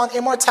puts on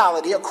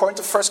immortality, according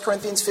to 1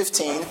 Corinthians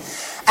 15.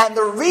 And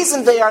the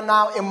reason they are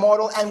now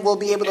immortal and will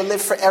be able to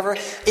live forever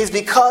is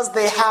because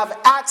they have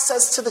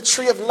access to the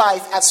tree of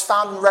life as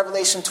found in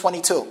Revelation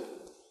 22.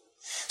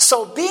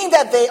 So being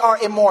that they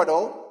are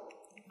immortal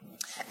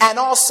and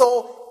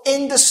also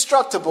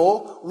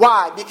indestructible,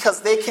 why?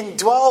 Because they can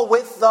dwell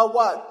with the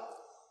what?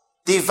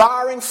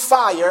 Devouring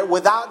fire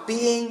without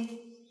being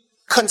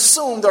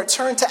consumed or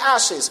turned to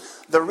ashes.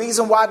 The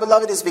reason why,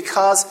 beloved, is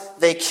because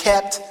they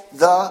kept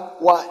the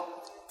what?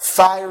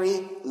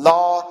 Fiery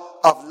law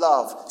of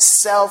love.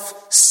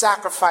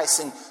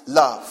 Self-sacrificing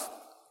love.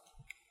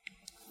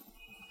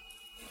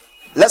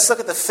 Let's look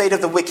at the fate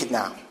of the wicked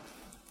now.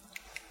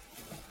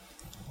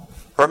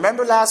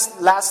 Remember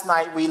last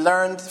night we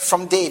learned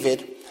from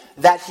David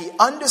that he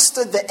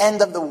understood the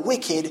end of the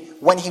wicked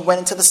when he went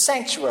into the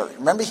sanctuary.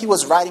 Remember, he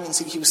was writing and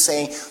he was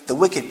saying, the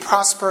wicked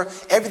prosper,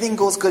 everything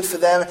goes good for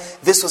them.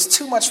 This was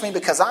too much for me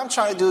because I'm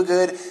trying to do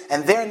good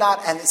and they're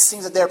not, and it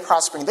seems that they're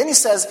prospering. Then he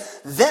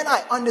says, then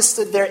I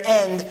understood their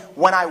end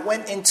when I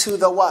went into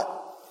the what?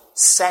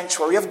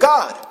 Sanctuary of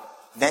God.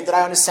 Then did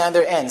I understand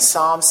their end.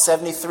 Psalm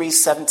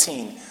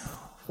 73:17.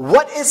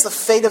 What is the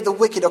fate of the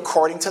wicked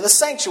according to the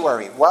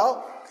sanctuary?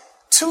 Well,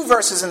 2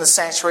 verses in the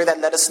sanctuary that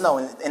let us know.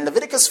 In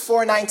Leviticus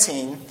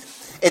 4:19,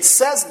 it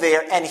says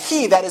there, and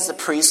he, that is the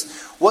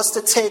priest, was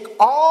to take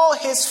all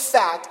his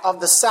fat of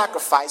the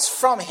sacrifice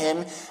from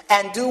him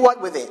and do what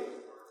with it?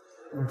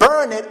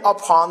 Burn it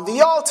upon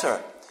the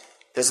altar.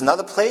 There's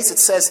another place, it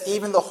says,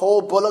 even the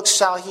whole bullock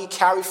shall he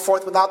carry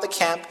forth without the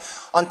camp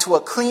unto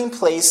a clean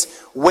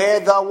place where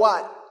the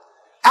what?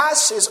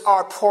 Ashes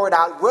are poured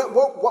out.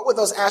 What were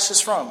those ashes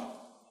from?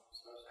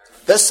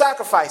 The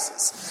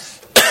sacrifices.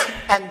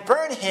 And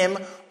burn him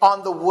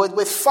on the wood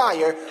with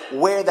fire,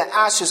 where the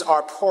ashes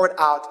are poured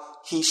out,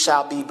 he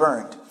shall be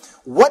burned.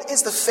 What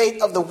is the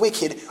fate of the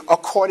wicked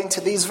according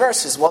to these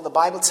verses? Well, the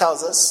Bible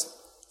tells us,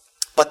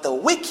 but the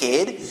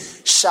wicked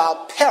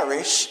shall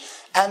perish,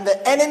 and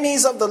the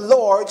enemies of the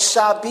Lord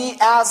shall be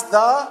as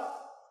the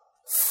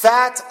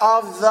fat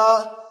of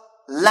the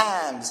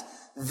lambs.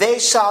 They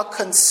shall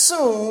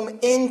consume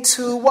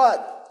into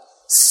what?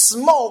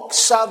 Smoke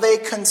shall they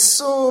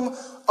consume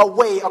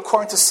away,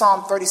 according to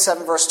Psalm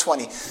 37 verse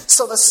 20.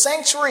 So the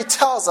sanctuary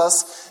tells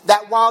us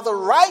that while the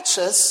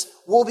righteous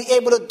will be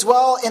able to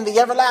dwell in the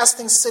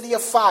everlasting city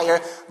of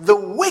fire, the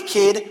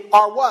wicked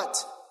are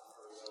what?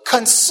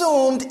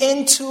 Consumed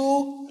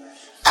into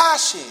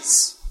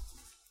ashes.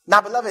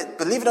 Now, beloved,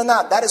 believe it or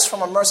not, that is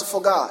from a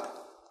merciful God.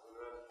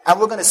 And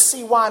we're going to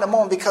see why in a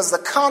moment, because the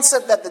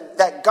concept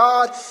that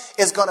God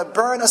is going to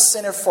burn a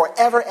sinner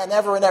forever and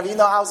ever and ever. You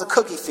know, I was a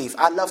cookie thief.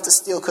 I love to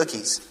steal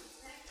cookies.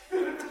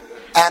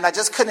 And I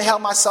just couldn't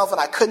help myself, and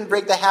I couldn't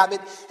break the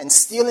habit, and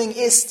stealing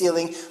is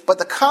stealing. But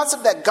the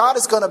concept that God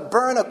is going to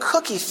burn a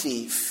cookie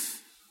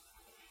thief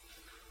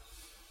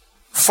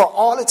for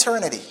all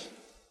eternity,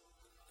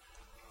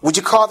 would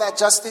you call that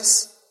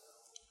justice?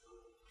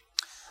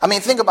 I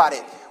mean, think about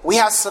it. We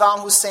have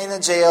Saddam Hussein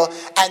in jail,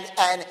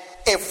 and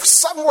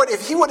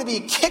if he were to be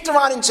kicked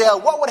around in jail,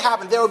 what would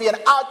happen? There would be an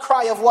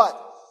outcry of what?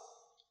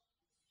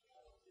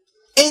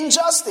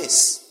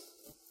 Injustice.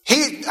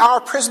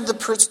 Our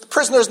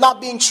prisoner is not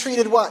being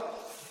treated what?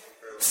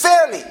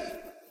 Fairly.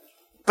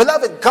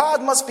 Beloved,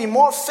 God must be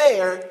more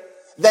fair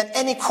than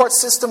any court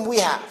system we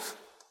have.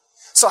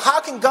 So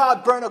how can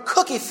God burn a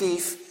cookie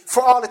thief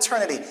for all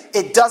eternity?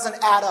 It doesn't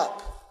add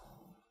up.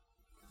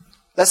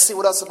 Let's see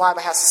what else the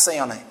Bible has to say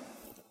on it.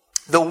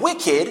 The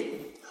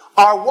wicked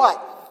are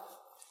what?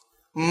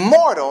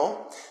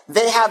 Mortal.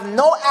 They have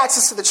no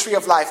access to the tree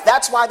of life.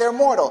 That's why they're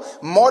mortal.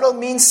 Mortal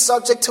means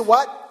subject to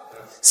what?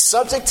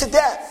 Subject to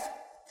death.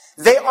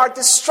 They are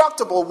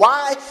destructible.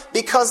 Why?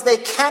 Because they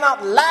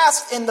cannot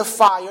last in the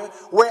fire,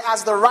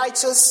 whereas the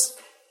righteous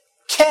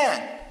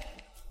can.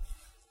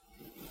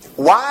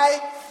 Why?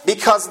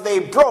 Because they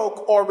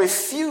broke or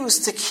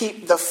refused to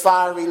keep the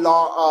fiery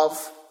law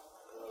of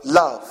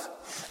love.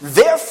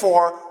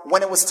 Therefore,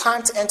 when it was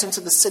time to enter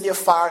into the city of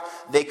fire,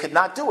 they could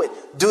not do it.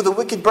 Do the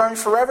wicked burn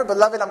forever?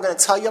 Beloved, I'm going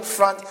to tell you up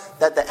front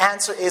that the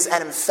answer is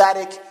an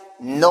emphatic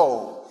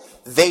no.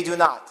 They do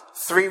not.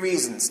 3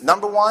 reasons.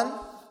 Number 1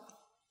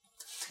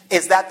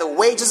 is that the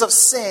wages of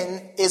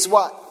sin is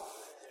what?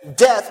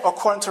 Death,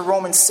 according to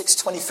Romans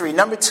 6:23.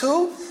 Number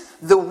 2,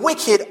 the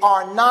wicked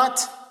are not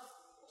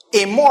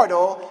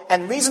immortal.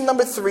 And reason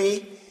number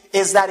 3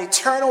 is that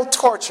eternal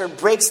torture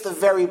breaks the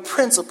very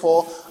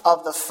principle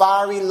of the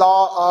fiery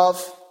law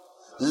of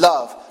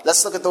love.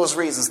 Let's look at those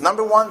reasons.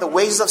 Number 1, the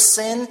wages of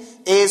sin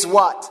is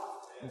what?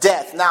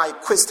 Death. Now,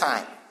 quiz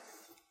time.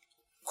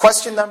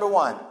 Question number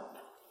 1.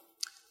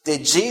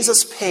 Did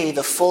Jesus pay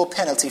the full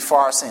penalty for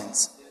our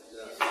sins?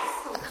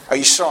 Are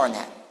you sure on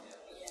that?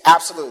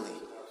 Absolutely.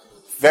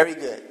 Very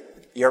good.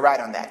 You're right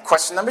on that.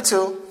 Question number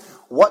 2.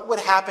 what would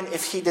happen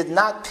if he did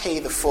not pay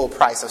the full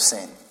price of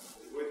sin?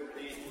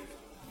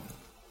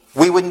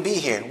 We wouldn't be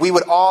here. We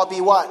would all be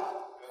what?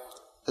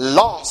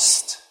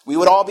 Lost. We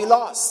would all be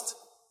lost.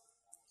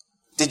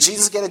 Did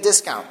Jesus get a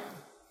discount?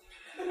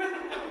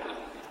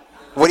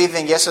 What do you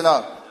think? Yes or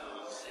no?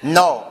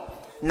 No.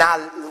 Now,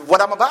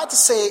 what I'm about to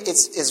say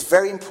is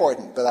very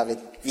important, beloved.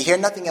 If you hear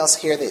nothing else,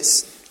 hear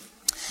this.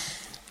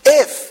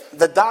 If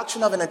the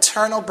doctrine of an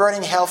eternal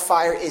burning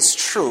hellfire is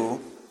true,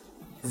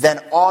 then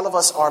all of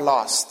us are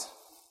lost.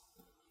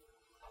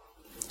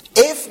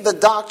 If the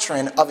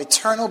doctrine of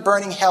eternal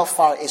burning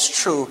hellfire is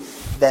true,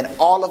 then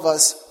all of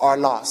us are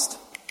lost.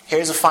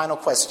 Here's a final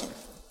question.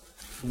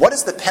 What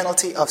is the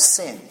penalty of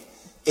sin?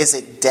 Is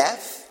it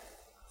death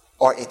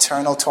or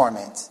eternal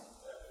torment?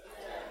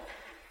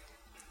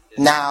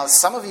 Now,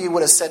 some of you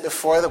would have said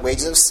before the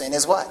wages of sin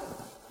is what?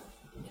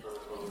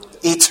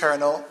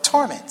 Eternal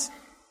torment.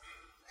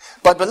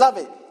 But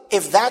beloved,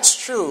 if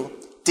that's true,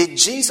 did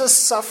Jesus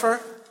suffer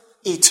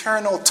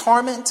eternal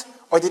torment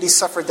or did he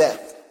suffer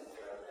death?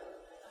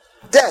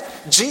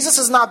 Death. Jesus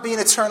is not being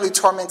eternally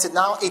tormented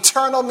now.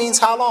 Eternal means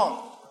how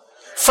long?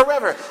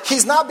 Forever.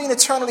 He's not being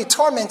eternally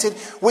tormented,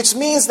 which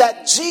means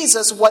that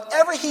Jesus,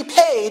 whatever he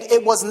paid,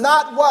 it was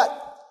not what?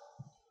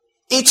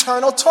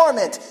 Eternal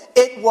torment.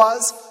 It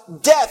was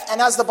death.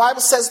 And as the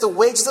Bible says, the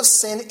wages of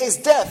sin is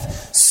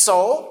death.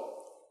 So,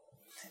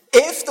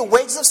 if the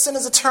wages of sin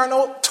is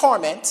eternal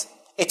torment,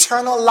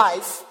 eternal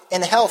life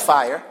in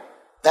hellfire,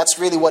 that's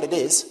really what it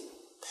is.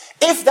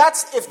 If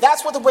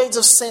that's what the wages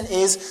of sin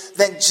is,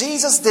 then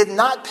Jesus did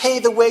not pay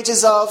the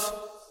wages of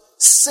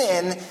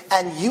sin,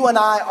 and you and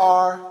I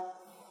are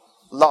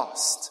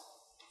lost.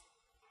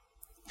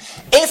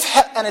 If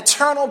an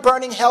eternal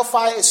burning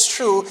hellfire is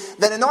true,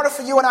 then in order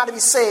for you and I to be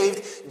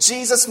saved,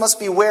 Jesus must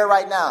be where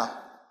right now?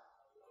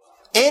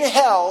 In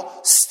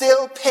hell,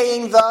 still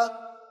paying the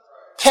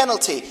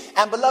penalty.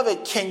 And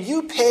beloved, can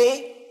you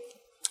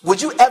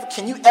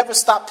ever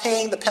stop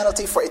paying the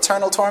penalty for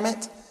eternal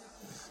torment?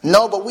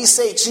 No, but we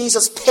say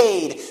Jesus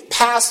paid.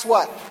 Past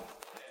what?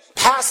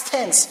 Past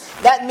tense.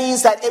 That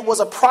means that it was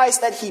a price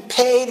that he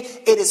paid.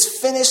 It is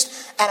finished.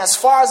 And as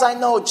far as I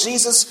know,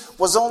 Jesus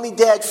was only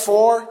dead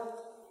for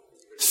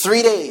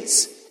 3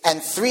 days.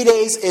 And 3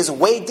 days is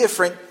way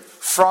different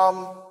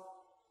from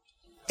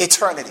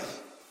eternity.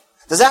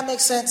 Does that make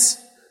sense?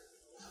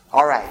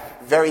 All right.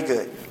 Very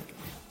good.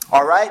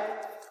 All right.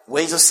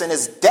 Wages of sin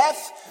is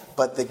death.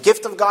 But the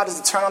gift of God is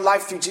eternal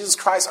life through Jesus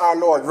Christ our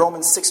Lord.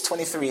 Romans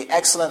 6:23.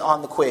 Excellent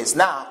on the quiz.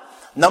 Now,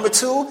 number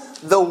 2,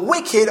 the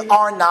wicked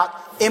are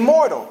not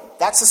immortal.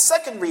 That's the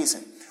second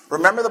reason.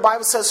 Remember the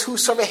Bible says,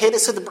 whosoever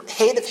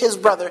hateth his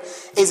brother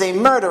is a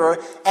murderer.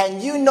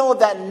 And you know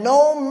that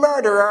no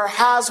murderer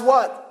has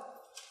what?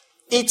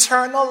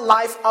 Eternal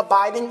life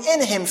abiding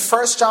in him.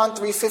 1 John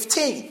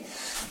 3:15.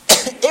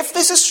 If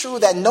this is true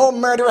that no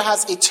murderer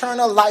has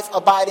eternal life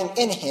abiding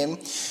in him,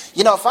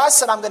 you know, if I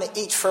said I'm going to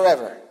eat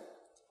forever,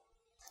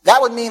 that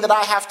would mean that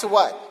I have to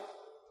what?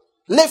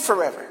 Live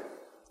forever.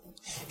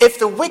 If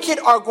the wicked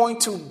are going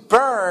to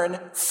burn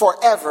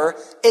forever,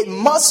 it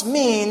must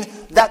mean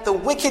that the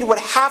wicked would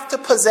have to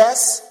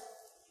possess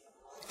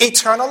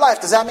eternal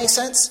life. Does that make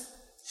sense?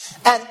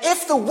 And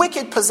if the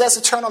wicked possess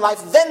eternal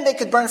life, then they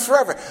could burn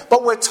forever.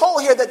 But we're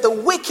told here that the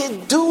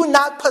wicked do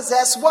not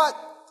possess what?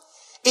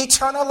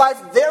 Eternal life.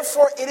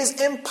 Therefore, it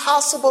is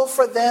impossible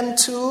for them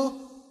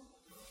to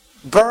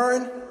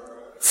burn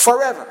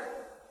forever.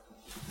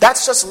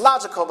 That's just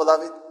logical,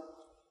 beloved.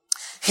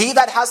 He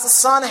that has the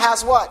Son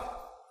has what?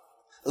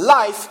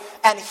 Life.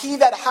 And he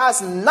that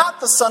has not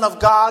the Son of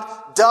God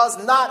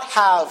does not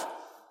have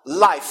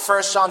life.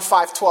 1 John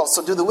 5:12.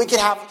 So do the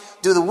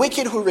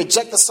wicked who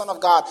reject the Son of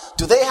God,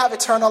 do they have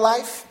eternal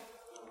life?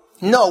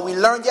 No. We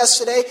learned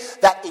yesterday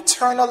that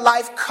eternal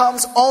life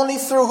comes only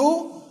through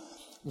who?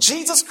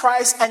 Jesus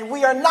Christ, and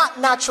we are not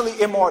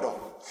naturally immortal.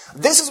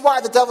 This is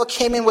why the devil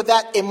came in with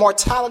that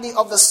immortality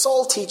of the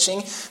soul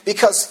teaching,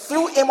 because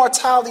through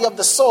immortality of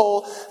the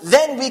soul,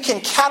 then we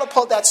can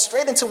catapult that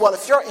straight into, well,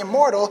 if you're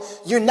immortal,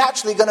 you're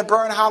naturally going to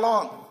burn how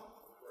long?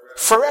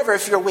 Forever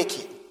if you're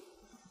wicked.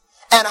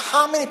 And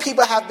how many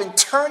people have been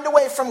turned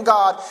away from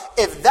God?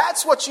 If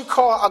that's what you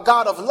call a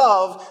God of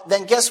love,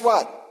 then guess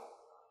what?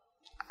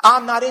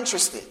 I'm not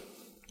interested.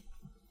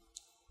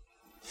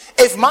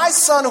 If my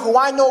son, who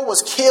I know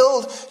was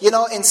killed,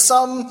 in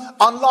some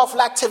unlawful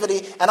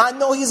activity, and I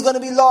know he's going to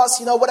be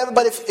lost, whatever,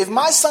 but if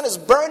my son is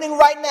burning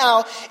right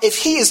now, if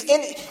he is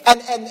in,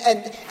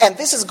 and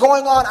this is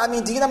going on,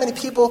 do you know how many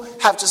people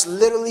have just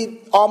literally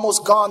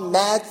almost gone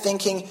mad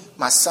thinking,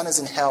 my son is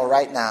in hell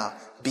right now,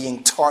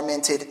 being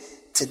tormented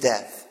to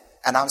death.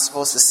 And I'm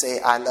supposed to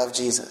say, I love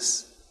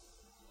Jesus.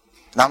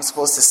 And I'm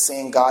supposed to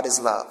sing, God is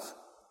love.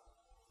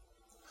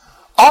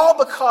 All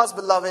because,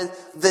 beloved,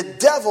 the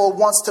devil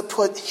wants to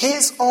put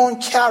his own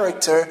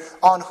character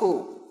on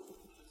who?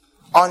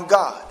 On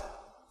God.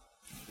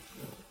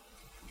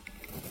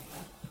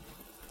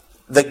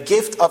 The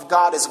gift of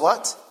God is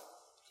what?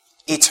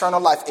 Eternal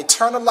life.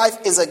 Eternal life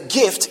is a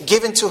gift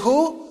given to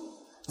who?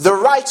 The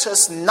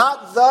righteous,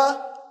 not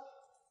the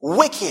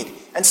wicked.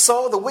 And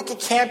so the wicked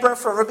can't burn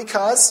forever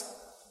because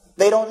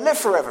they don't live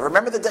forever.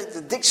 Remember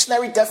the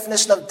dictionary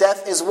definition of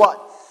death is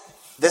what?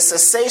 The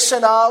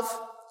cessation of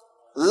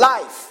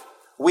life.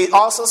 We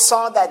also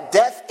saw that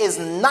death is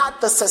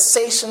not the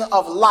cessation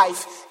of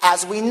life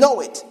as we know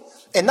it.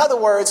 In other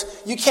words,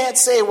 you can't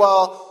say,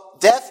 well,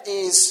 death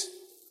is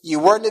you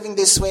were living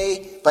this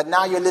way, but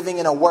now you're living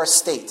in a worse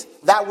state.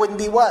 That wouldn't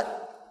be what?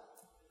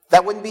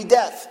 That wouldn't be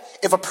death.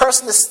 If a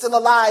person is still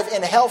alive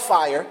in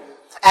hellfire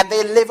and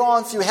they live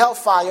on through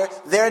hellfire,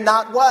 they're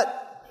not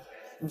what?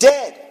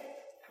 Dead.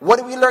 What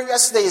did we learn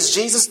yesterday? Is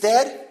Jesus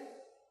dead?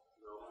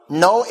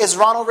 No. Is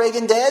Ronald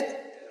Reagan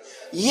dead?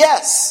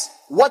 Yes.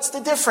 What's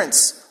the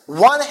difference?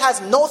 One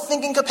has no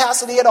thinking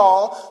capacity at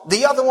all.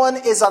 The other one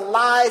is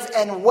alive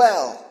and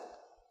well.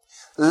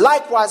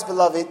 Likewise,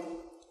 beloved,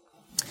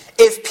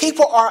 if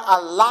people are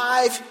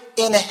alive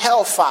in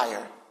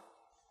hellfire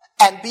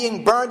and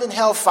being burned in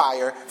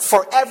hellfire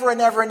forever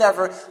and ever and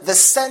ever, the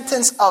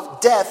sentence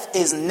of death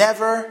is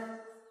never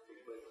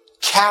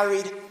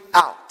carried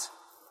out.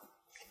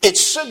 It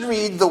should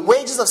read, the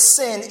wages of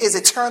sin is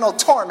eternal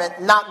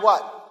torment, not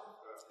what?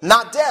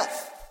 Not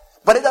death.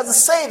 But it doesn't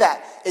say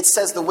that. It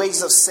says the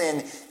wages of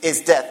sin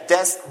is death.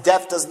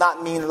 Death does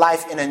not mean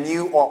life in a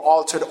new or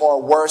altered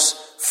or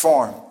worse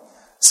form.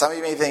 Some of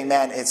you may think,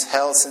 man, it's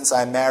hell since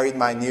I married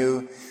my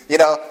new...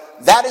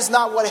 that is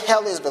not what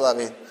hell is,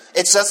 beloved.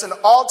 It's just an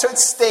altered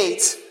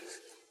state.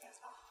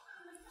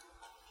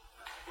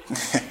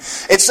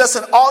 It's just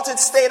an altered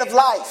state of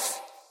life.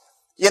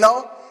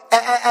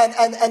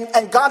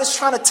 And God is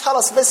trying to tell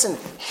us, listen,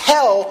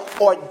 hell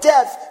or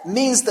death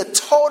means the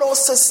total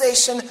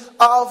cessation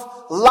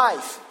of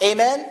life.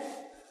 Amen?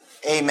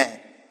 Amen.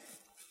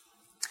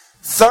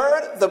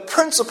 Third, the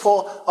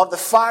principle of the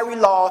fiery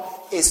law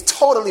is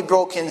totally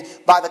broken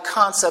by the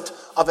concept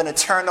of an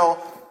eternal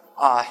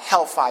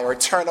hellfire,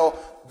 eternal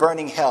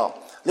burning hell.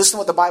 Listen to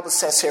what the Bible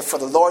says here. For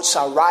the Lord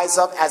shall rise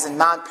up as in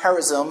Mount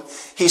Perazim.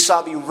 He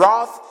shall be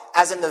wroth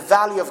as in the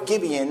valley of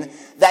Gibeon,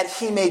 that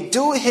he may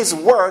do his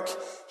work,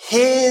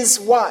 his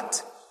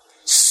what?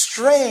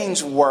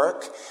 Strange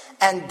work,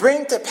 and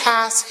bring to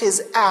pass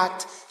his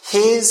act,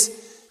 his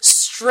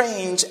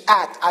strange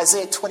act.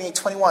 Isaiah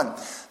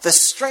 28:21. The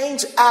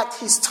strange act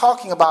he's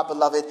talking about,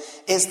 beloved,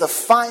 is the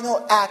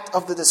final act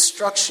of the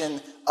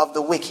destruction of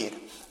the wicked.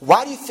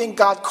 Why do you think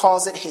God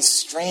calls it his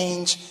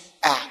strange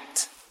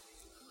act?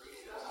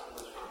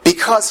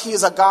 Because he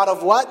is a God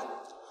of what?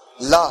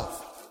 Love.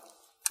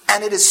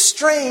 And it is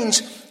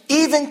strange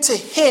even to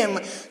him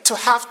to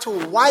have to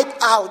wipe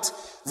out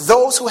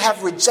those who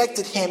have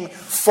rejected him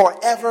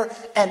forever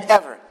and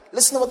ever.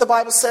 Listen to what the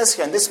Bible says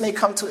here, and this may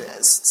come to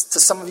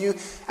some of you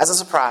as a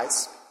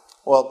surprise.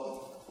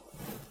 Well,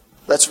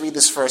 let's read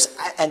this first.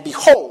 And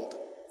behold,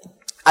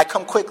 I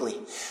come quickly,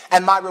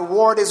 and my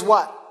reward is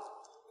what?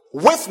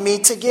 With me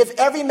to give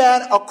every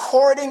man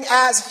according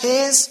as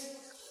his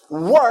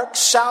work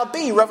shall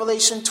be.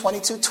 Revelation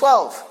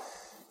 22:12.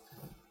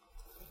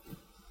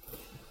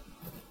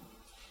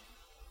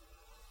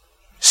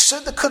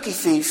 Should the cookie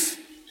thief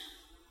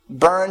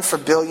burn for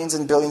billions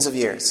and billions of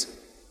years?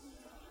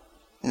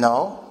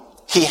 No.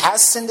 He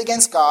has sinned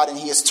against God and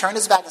he has turned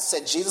his back and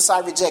said, Jesus, I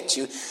reject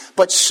you.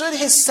 But should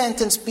his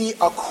sentence be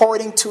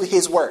according to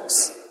his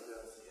works?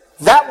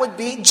 That would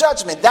be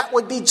judgment. That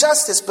would be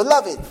justice.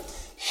 Beloved,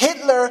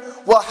 Hitler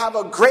will have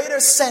a greater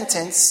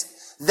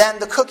sentence than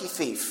the cookie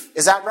thief.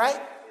 Is that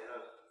right?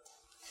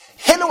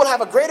 Hitler would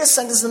have a greater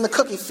sentence than the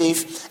cookie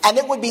thief, and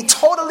it would be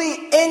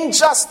totally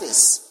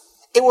injustice.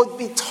 It would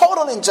be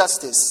total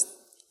injustice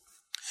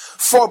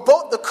for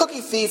both the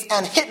cookie thief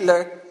and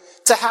Hitler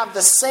to have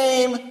the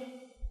same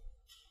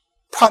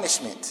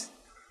punishment.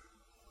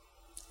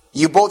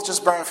 You both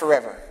just burn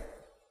forever.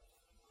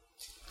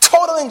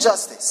 Total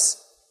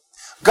injustice.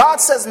 God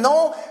says,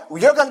 no,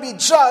 you're going to be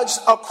judged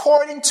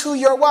according to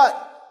your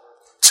what?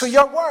 To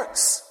your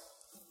works.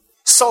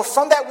 So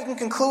from that we can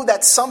conclude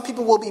that some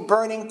people will be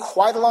burning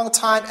quite a long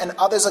time and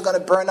others are going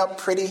to burn up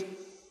pretty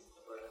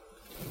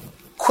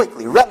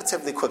quickly,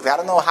 relatively quickly. I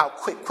don't know how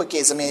quick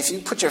is. I mean, if you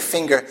put your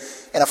finger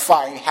in a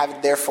fire and you have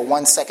it there for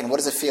 1 second, what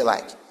does it feel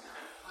like?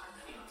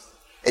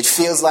 It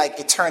feels like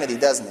eternity,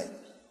 doesn't it?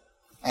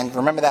 And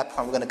remember that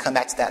point. We're going to come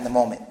back to that in a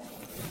moment.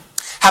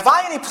 Have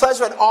I any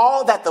pleasure at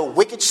all that the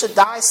wicked should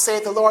die,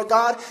 saith the Lord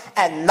God,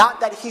 and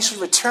not that he should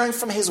return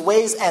from his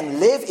ways and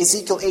live?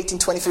 Ezekiel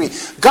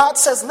 18:23. God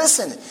says,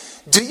 listen,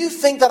 do you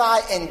think that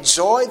I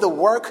enjoy the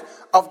work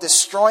of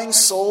destroying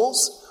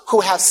souls who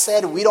have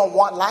said we don't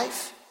want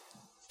life?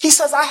 He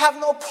says, I have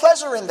no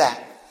pleasure in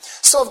that.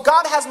 So if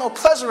God has no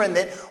pleasure in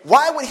it,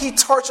 why would he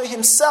torture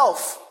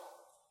himself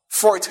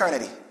for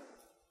eternity?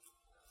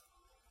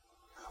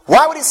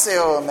 Why would he say,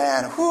 oh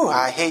man,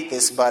 I hate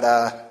this, but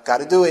got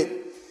to do it.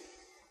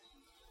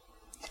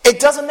 It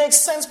doesn't make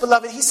sense,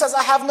 beloved. He says,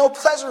 I have no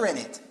pleasure in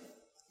it.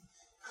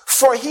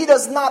 For he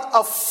does not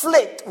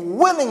afflict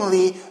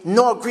willingly,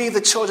 nor grieve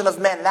the children of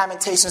men.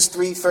 Lamentations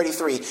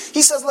 3:33.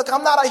 He says, look,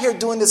 I'm not out here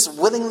doing this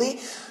willingly.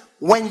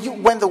 When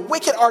the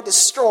wicked are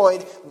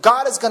destroyed,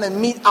 God is going to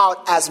mete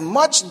out as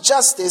much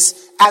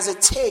justice as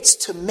it takes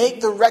to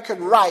make the record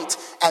right,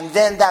 and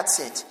then that's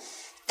it.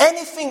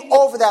 Anything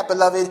over that,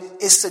 beloved,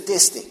 is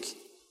sadistic.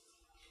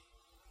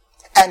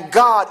 And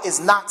God is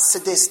not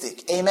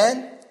sadistic.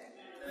 Amen?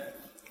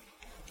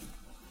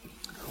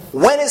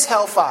 When is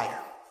hellfire?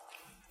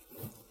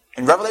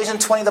 In Revelation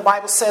 20, the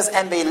Bible says,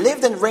 and they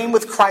lived and reigned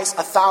with Christ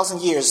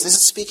 1,000 years. This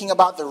is speaking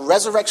about the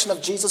resurrection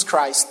of Jesus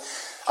Christ.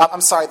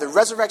 The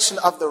resurrection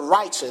of the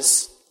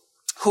righteous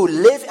who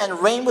live and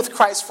reign with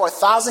Christ for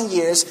 1,000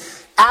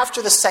 years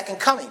after the second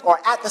coming, or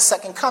at the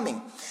second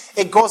coming.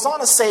 It goes on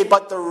to say,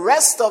 but the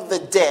rest of the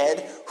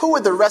dead, who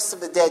would the rest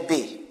of the dead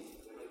be?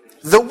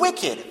 The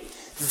wicked.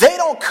 They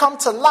don't come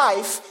to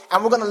life,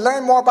 and we're going to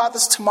learn more about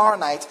this tomorrow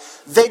night.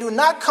 They do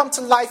not come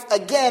to life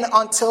again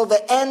until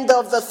the end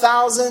of the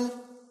 1,000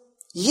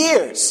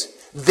 years.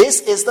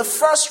 This is the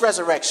first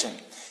resurrection.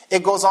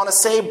 It goes on to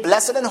say,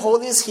 blessed and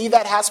holy is he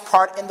that has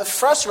part in the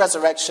first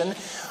resurrection.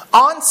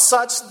 On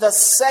such the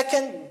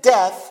second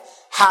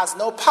death has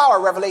no power.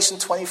 Revelation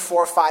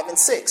 24, 5 and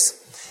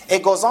 6.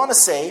 It goes on to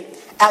say,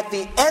 at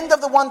the end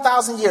of the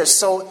 1,000 years.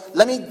 So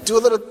let me do a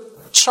little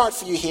chart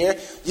for you here.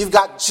 You've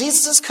got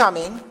Jesus is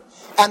coming,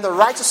 and the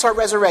righteous are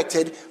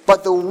resurrected,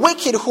 but the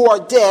wicked who are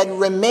dead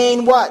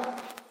remain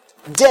what?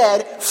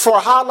 Dead for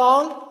how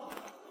long?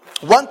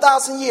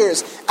 1,000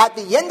 years. At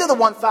the end of the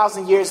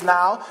 1,000 years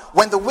now,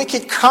 when the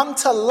wicked come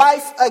to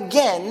life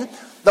again,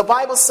 the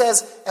Bible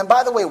says, and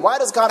by the way, why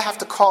does God have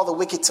to call the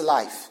wicked to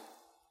life?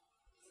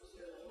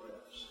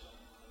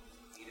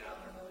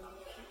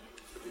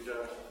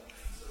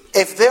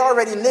 If they're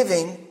already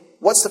living,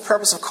 what's the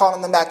purpose of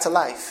calling them back to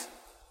life?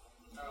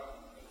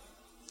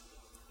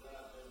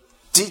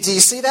 Do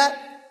you see that?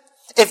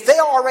 If they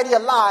are already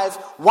alive,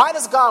 why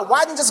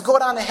didn't just go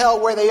down to hell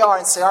where they are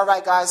and say, all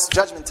right, guys,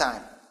 judgment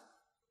time?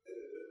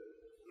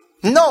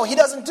 No, he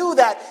doesn't do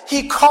that.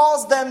 He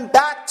calls them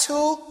back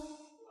to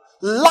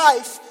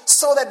life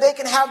so that they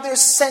can have their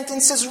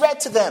sentences read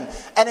to them.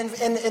 And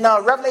in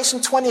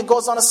Revelation 20, it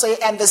goes on to say,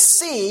 and the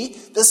sea,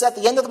 this is at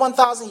the end of the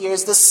 1,000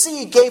 years, the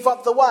sea gave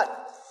up the what?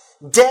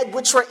 Dead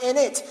which were in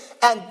it.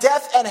 And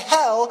death and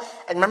hell,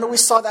 and remember we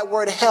saw that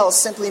word hell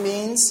simply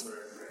means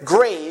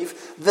grave.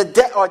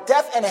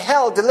 Death and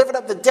hell delivered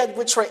up the dead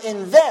which were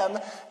in them,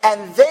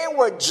 and they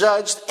were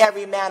judged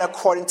every man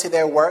according to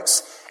their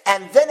works.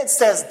 And then it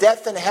says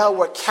death and hell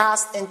were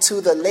cast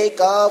into the lake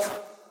of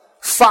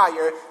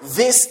fire.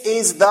 This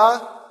is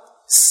the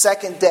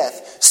second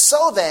death.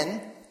 So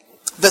then,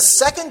 the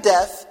second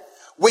death,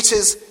 which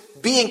is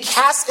being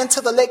cast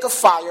into the lake of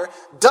fire,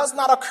 does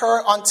not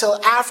occur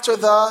until after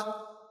the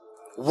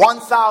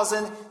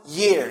 1,000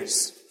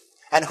 years.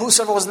 And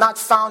whosoever was not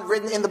found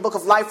written in the book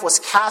of life was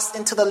cast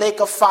into the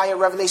lake of fire,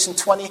 Revelation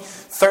 20,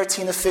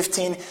 13 to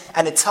 15.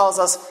 And it tells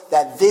us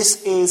that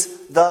this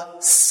is the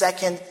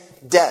second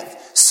death.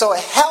 So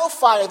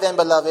hellfire then,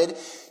 beloved,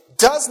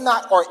 does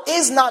not or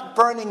is not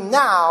burning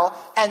now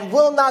and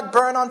will not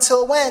burn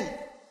until when?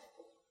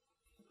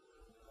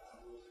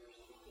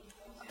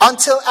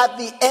 Until at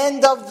the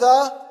end of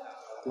the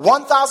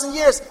 1,000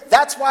 years.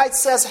 That's why it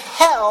says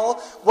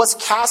hell was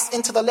cast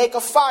into the lake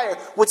of fire,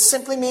 which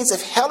simply means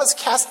if hell is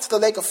cast into the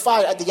lake of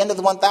fire at the end of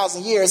the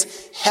 1,000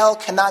 years, hell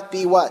cannot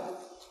be what?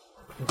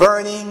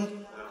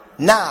 Burning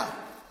now.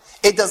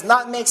 It does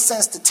not make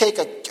sense to take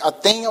a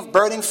thing of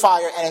burning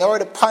fire and in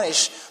order to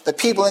punish the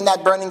people in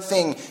that burning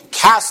thing,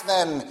 cast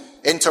them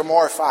into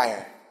more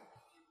fire.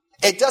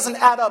 It doesn't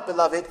add up,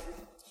 beloved.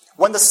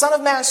 When the Son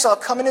of Man shall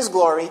come in his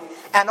glory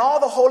and all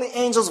the holy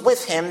angels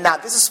with him, now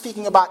this is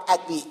speaking about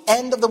at the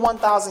end of the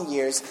 1,000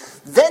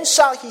 years, then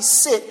shall he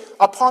sit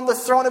upon the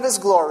throne of his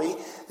glory.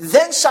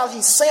 Then shall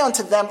he say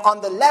unto them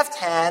on the left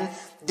hand,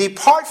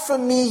 depart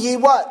from me, ye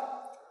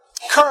what?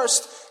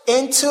 Cursed,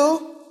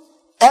 into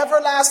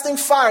everlasting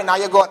fire. Now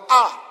you're going,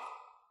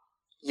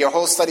 your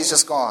whole study's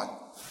just gone.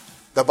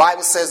 The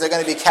Bible says they're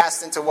going to be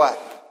cast into what?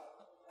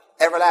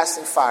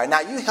 Everlasting fire.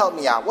 Now you help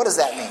me out. What does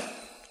that mean?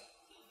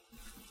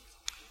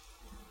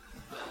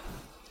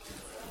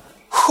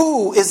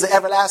 Who is the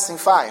everlasting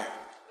fire?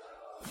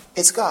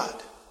 It's God.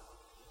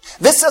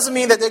 This doesn't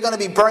mean that they're going to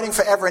be burning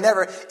forever and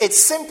ever.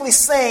 It's simply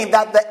saying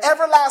that the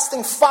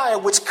everlasting fire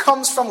which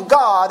comes from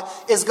God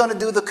is going to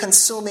do the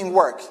consuming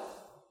work.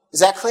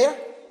 Is that clear?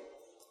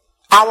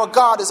 Our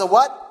God is a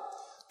what?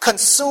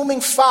 Consuming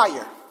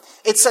fire.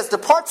 It says,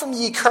 depart from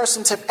ye, cursed,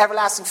 into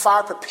everlasting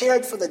fire,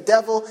 prepared for the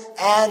devil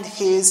and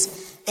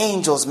his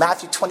angels.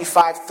 Matthew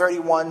 25,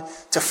 31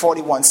 to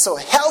 41. So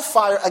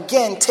hellfire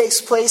again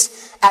takes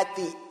place at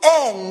the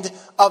end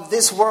of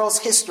this world's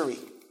history.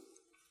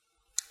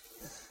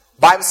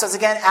 Bible says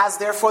again, as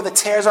therefore the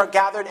tares are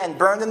gathered and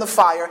burned in the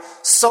fire,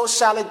 so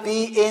shall it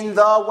be in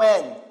the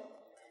when?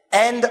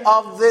 End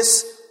of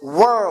this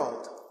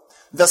world.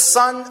 The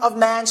Son of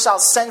Man shall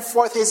send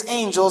forth his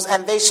angels,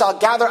 and they shall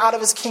gather out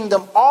of his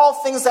kingdom all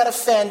things that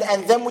offend,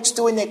 and them which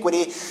do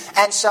iniquity,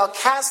 and shall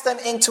cast them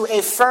into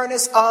a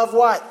furnace of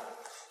what?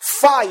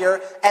 Fire,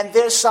 and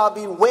there shall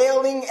be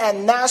wailing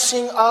and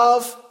gnashing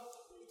of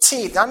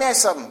teeth. Now let me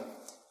ask you something.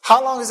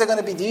 How long is there going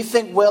to be? Do you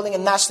think wailing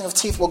and gnashing of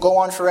teeth will go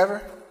on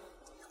forever?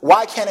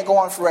 Why can't it go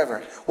on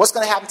forever? What's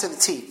going to happen to the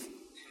teeth?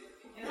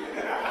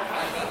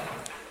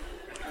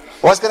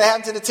 What's going to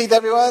happen to the teeth,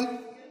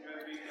 everyone?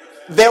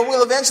 They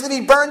will eventually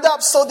be burned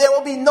up, so there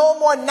will be no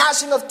more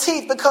gnashing of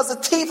teeth because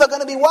the teeth are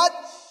going to be what?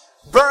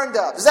 Burned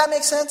up. Does that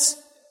make sense?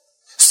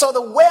 So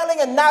the wailing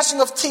and gnashing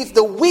of teeth,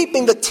 the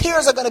weeping, the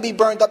tears are going to be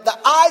burned up. The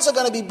eyes are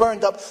going to be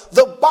burned up.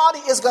 The body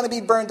is going to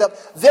be burned up.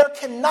 There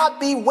cannot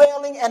be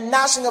wailing and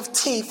gnashing of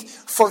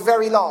teeth for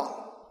very long.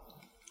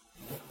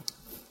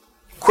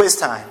 Quiz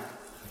time.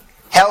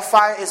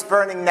 Hellfire is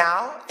burning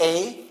now,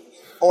 A,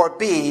 or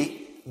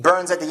B,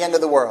 burns at the end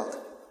of the world?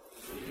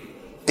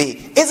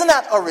 B. Isn't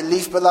that a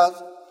relief, beloved?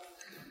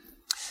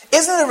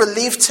 Isn't it a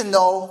relief to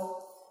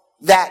know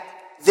that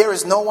there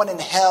is no one in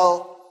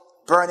hell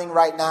burning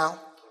right now?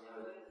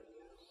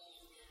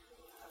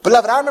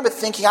 Beloved, I remember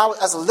thinking,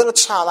 as a little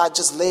child, I'd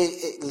just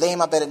lay in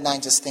my bed at night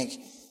and just think,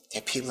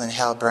 there are people in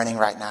hell burning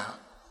right now.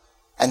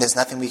 And there's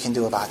nothing we can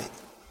do about it.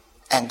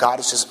 And God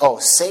is just,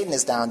 Satan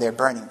is down there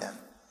burning them.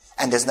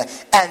 And there's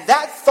nothing. And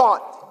that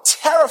thought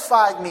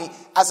terrified me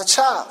as a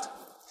child.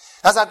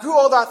 As I grew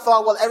older, I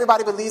thought, well,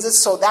 everybody believes it,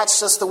 so that's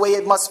just the way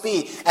it must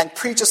be. And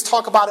preachers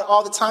talk about it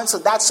all the time, so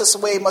that's just the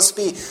way it must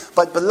be.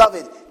 But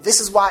beloved, this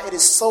is why it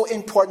is so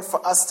important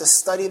for us to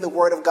study the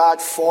Word of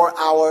God for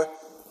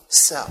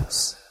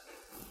ourselves.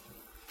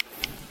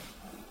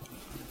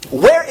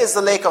 Where is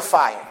the lake of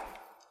fire?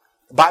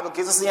 The Bible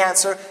gives us the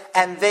answer.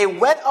 And they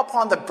went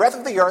upon the breadth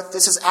of the earth.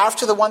 This is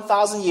after the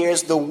 1,000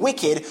 years. The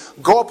wicked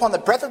go upon the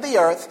breadth of the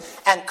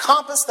earth and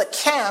compass the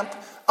camp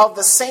of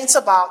the saints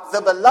about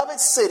the beloved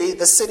city,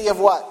 the city of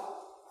what?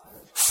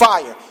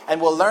 Fire.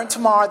 And we'll learn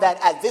tomorrow that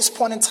at this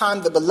point in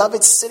time, the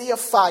beloved city of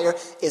fire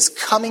is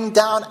coming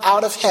down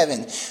out of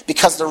heaven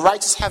because the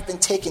righteous have been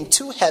taken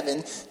to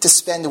heaven to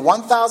spend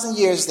 1,000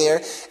 years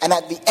there. And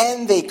at the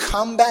end, they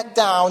come back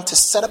down to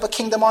set up a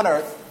kingdom on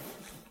earth.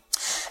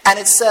 And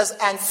it says,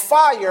 and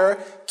fire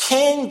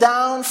came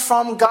down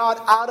from God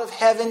out of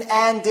heaven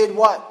and did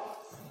what?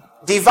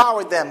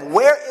 Devoured them.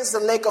 Where is the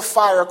lake of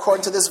fire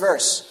according to this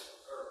verse?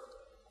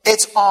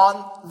 It's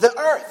on the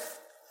earth.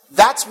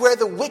 That's where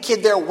the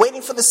wicked, they're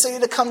waiting for the city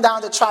to come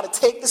down to try to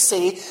take the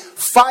city.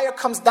 Fire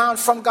comes down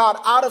from God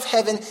out of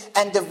heaven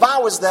and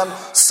devours them.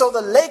 So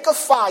the lake of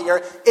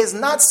fire is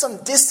not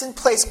some distant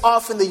place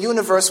off in the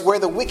universe where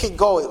the wicked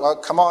go. Well,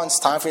 come on, it's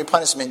time for your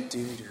punishment.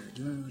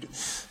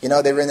 You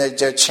know, they're in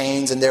their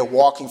chains and they're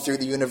walking through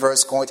the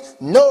universe going,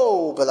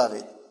 no,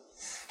 beloved.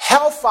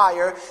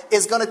 Hellfire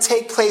is going to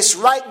take place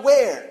right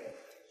where?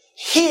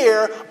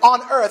 Here on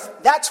earth.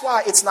 That's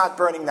why it's not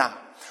burning now.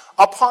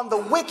 Upon the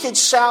wicked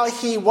shall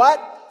he what?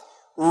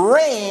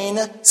 Rain,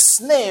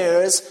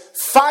 snares,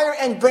 fire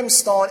and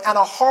brimstone, and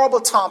a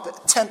horrible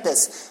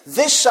tempest.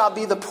 This shall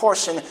be the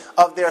portion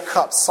of their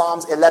cup.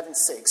 Psalms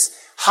 11:6.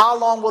 How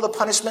long will the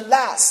punishment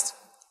last?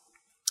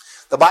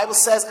 The Bible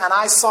says, and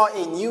I saw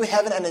a new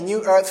heaven and a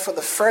new earth, for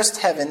the first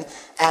heaven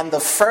and the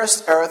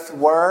first earth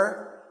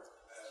were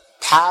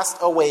passed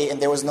away,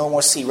 and there was no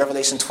more sea.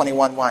 Revelation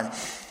 21:1.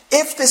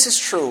 If this is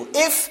true,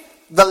 if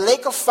the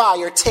lake of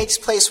fire takes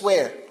place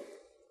where?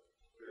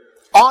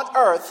 On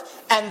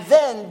earth. And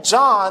then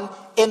John,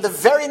 in the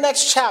very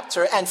next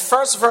chapter and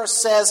first verse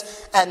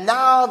says, and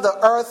now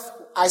the earth,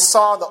 I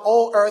saw the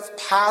old earth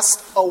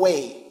passed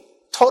away.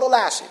 Total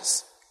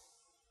ashes.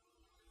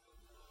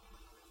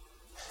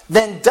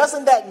 Then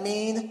doesn't that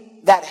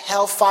mean that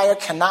hellfire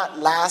cannot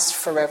last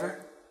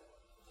forever?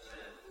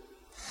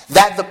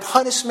 That the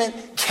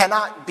punishment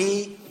cannot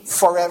be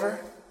forever?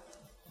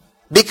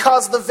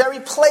 Because the very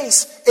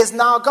place is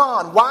now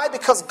gone. Why?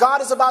 Because God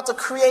is about to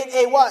create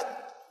a what?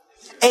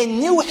 A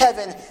new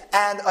heaven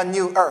and a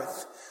new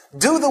earth.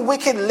 Do the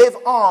wicked live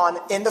on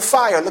in the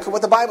fire? Look at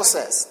what the Bible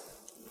says.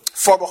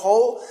 For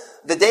behold,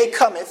 the day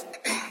cometh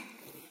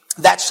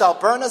that shall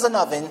burn as an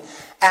oven,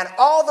 and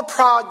all the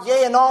proud,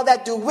 yea, and all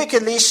that do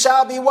wickedly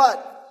shall be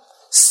what?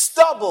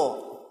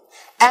 Stubble.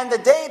 And the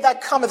day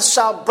that cometh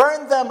shall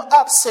burn them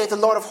up, saith the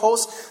Lord of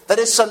hosts, that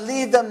it shall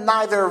leave them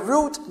neither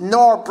root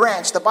nor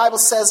branch. The Bible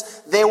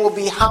says there will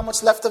be how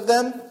much left of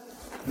them?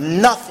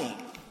 Nothing.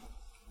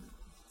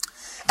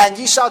 And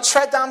ye shall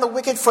tread down the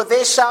wicked, for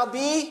they shall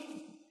be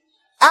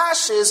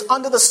ashes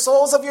under the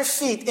soles of your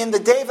feet in the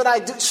day that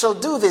I shall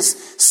do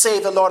this,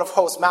 saith the Lord of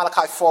hosts.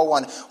 Malachi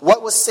 4:1.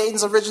 What was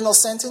Satan's original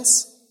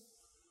sentence?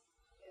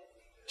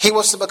 He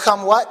was to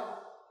become what?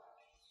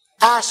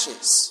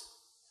 Ashes.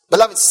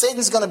 Beloved,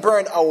 Satan's going to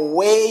burn a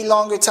way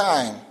longer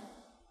time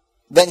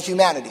than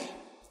humanity.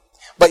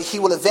 But he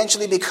will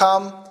eventually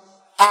become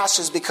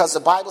ashes because the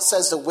Bible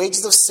says the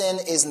wages of sin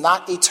is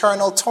not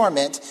eternal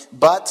torment,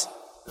 but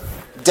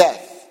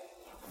death.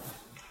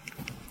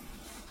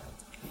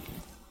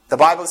 The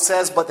Bible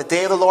says, but the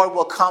day of the Lord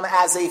will come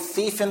as a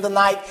thief in the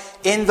night,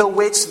 in the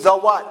which the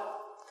what?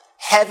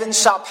 Heaven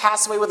shall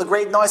pass away with a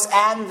great noise,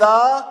 and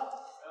the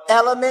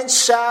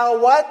elements shall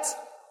what?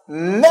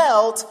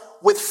 Melt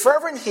with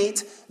fervent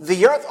heat.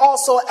 The earth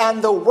also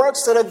and the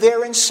works that are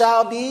therein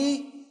shall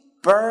be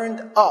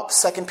burned up.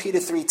 2 Peter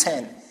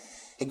 3:10.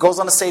 It goes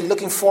on to say,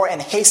 looking for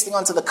and hasting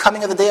unto the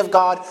coming of the day of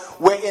God,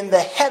 wherein the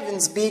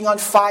heavens being on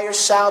fire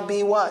shall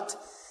be what?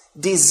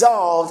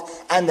 dissolved,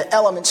 and the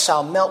elements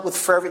shall melt with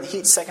fervent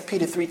heat. 2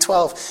 Peter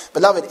 3:12.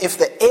 Beloved, if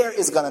the air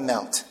is going to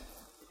melt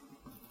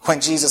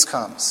when Jesus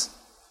comes,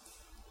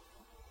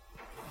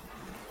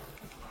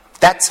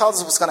 that tells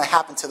us what's going to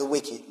happen to the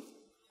wicked.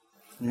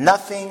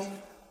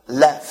 Nothing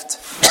left.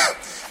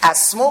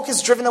 As smoke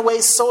is driven away,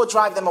 so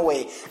drive them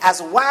away.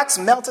 As wax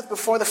melteth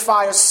before the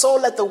fire, so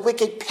let the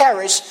wicked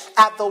perish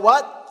at the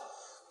what?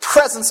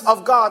 Presence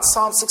of God.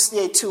 Psalm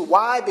 68:2.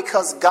 Why?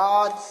 Because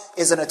God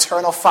is an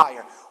eternal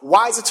fire.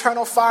 Why is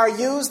eternal fire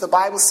used? The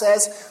Bible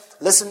says,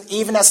 listen,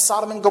 even as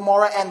Sodom and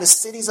Gomorrah and the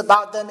cities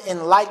about them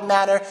in like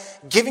manner,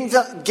 giving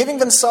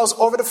themselves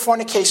over to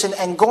fornication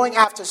and going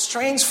after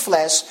strange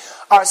flesh,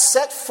 are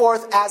set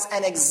forth as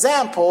an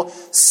example,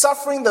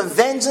 suffering the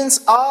vengeance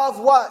of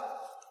what?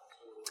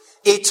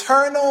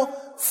 Eternal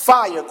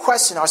fire.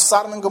 Question, are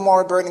Sodom and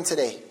Gomorrah burning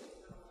today?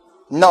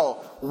 No.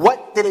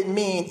 What did it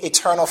mean,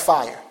 eternal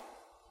fire?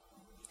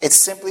 It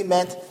simply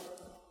meant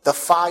the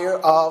fire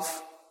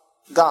of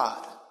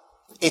God.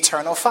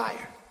 Eternal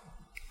fire.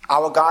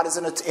 Our God is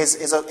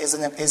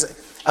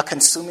a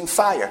consuming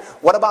fire.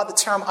 What about the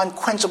term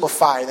unquenchable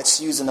fire that's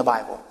used in the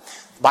Bible?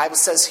 The Bible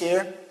says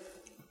here,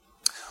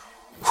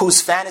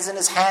 whose fan is in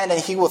his hand,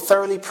 and he will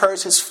thoroughly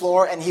purge his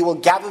floor, and he will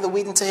gather the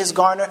wheat into his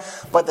garner,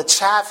 but the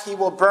chaff he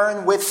will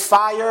burn with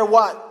fire,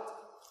 what?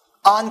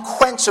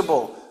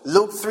 Unquenchable.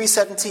 Luke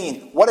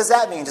 3:17. What does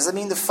that mean? Does it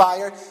mean the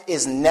fire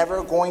is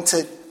never going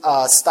to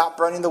stop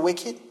burning the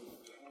wicked?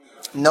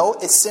 No,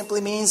 it simply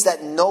means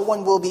that no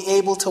one will be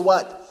able to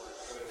what?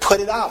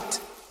 Put it out.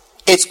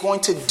 It's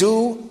going to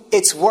do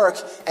its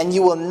work, and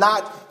you will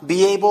not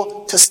be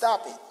able to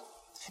stop it.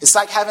 It's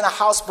like having a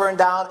house burn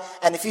down,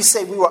 and if you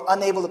say we were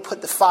unable to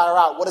put the fire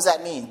out, what does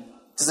that mean?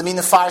 Does it mean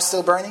the fire's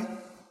still burning?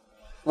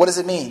 What does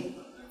it mean?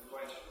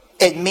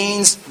 It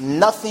means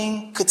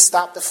nothing could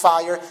stop the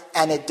fire,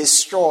 and it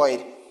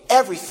destroyed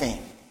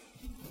everything.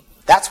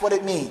 That's what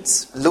it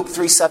means. Luke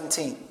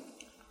 3:17.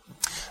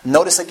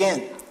 Notice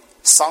again,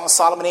 Song of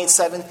Solomon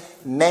 8:7.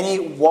 Many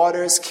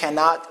waters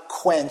cannot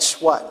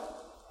quench what?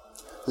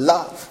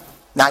 Love.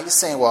 Now you're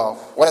saying, well,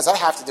 what does that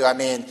have to do? I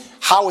mean,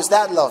 how is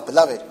that love?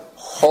 Beloved,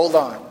 hold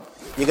on.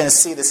 You're going to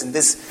see this in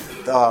this.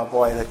 Oh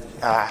boy.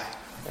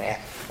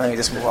 Let me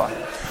just move on.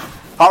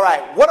 All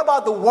right. What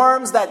about the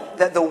worms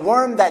the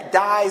worm that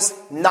dies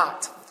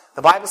not?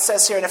 The Bible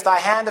says here, and if thy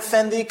hand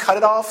offend thee, cut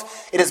it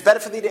off. It is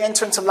better for thee to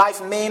enter into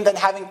life maimed than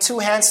having two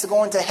hands to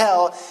go into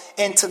hell,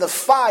 into the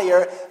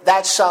fire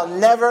that shall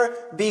never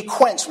be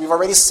quenched. We've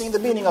already seen the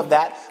meaning of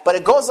that. But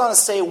it goes on to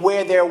say,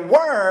 where their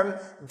worm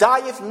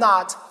dieth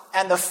not,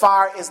 and the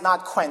fire is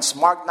not quenched.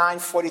 Mark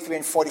 9:43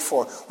 and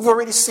 44. We've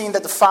already seen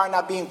that the fire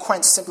not being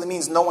quenched simply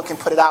means no one can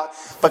put it out.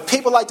 But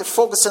people like to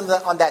focus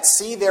on that.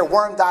 See, their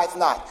worm dieth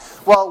not.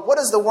 Well, what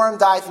does the worm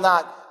dieth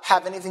not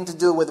have anything to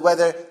do with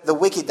whether the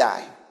wicked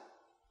die?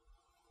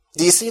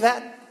 Do you see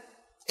that?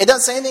 It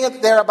doesn't say anything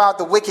there about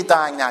the wicked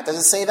dying not. Does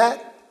it say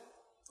that?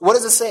 What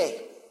does it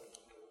say?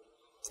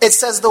 It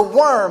says the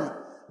worm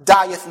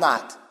dieth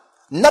not.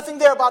 Nothing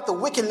there about the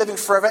wicked living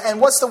forever.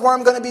 And what's the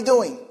worm going to be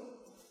doing?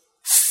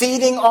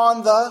 Feeding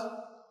on the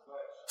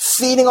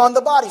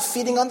body,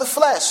 feeding on the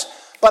flesh.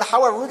 But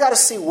however, we got to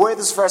see where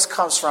this verse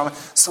comes from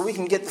so we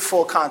can get the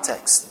full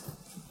context.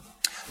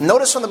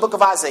 Notice from the book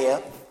of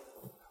Isaiah,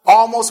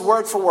 almost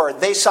word for word,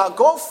 they shall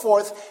go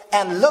forth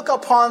and look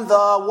upon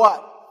the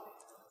what?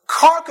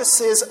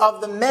 Carcasses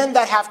of the men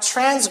that have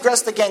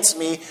transgressed against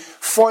me,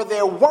 for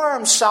their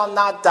worms shall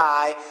not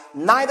die,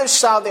 neither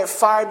shall their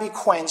fire be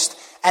quenched,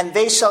 and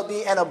they shall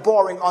be an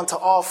abhorring unto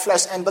all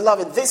flesh. And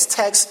beloved, this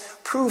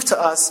text proves to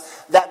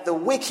us that the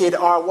wicked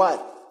are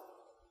what?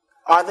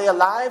 Are they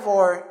alive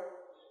or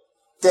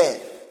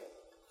dead?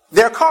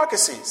 They're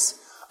carcasses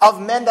of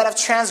men that have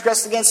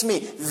transgressed against me.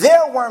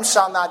 Their worm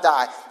shall not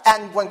die.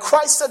 And when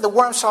Christ said the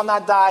worm shall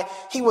not die,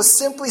 he was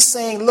simply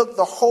saying, look,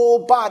 the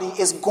whole body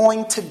is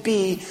going to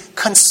be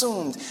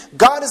consumed.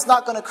 God is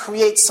not going to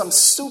create some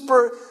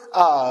super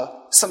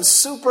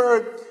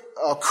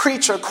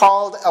creature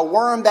called a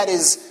worm that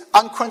is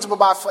unquenchable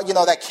by,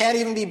 that can't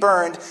even be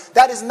burned.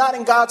 That is not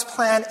in God's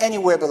plan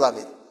anywhere,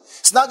 beloved.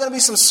 It's not going to be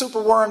some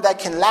super worm that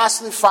can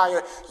last in the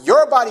fire.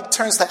 Your body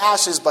turns to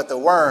ashes, but the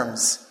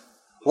worms,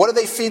 what do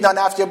they feed on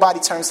after your body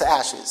turns to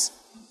ashes?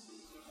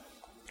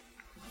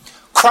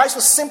 Christ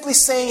was simply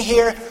saying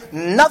here,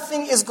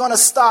 nothing is going to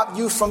stop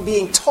you from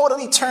being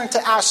totally turned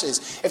to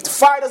ashes. If the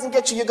fire doesn't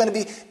get you, you're going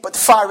to be, but the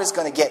fire is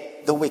going to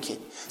get the wicked.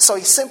 So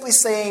he's simply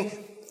saying,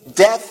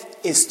 death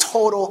is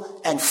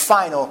total and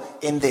final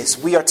in this.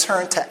 We are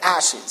turned to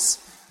ashes.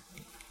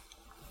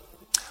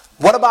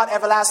 What about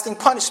everlasting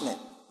punishment?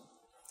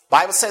 The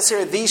Bible says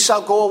here, these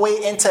shall go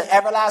away into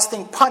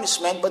everlasting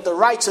punishment, but the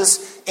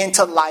righteous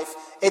into life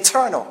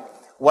eternal.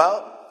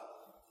 Well,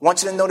 I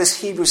want you to notice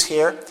Hebrews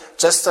here,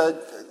 just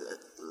to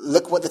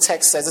look what the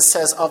text says. It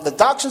says, of the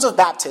doctrines of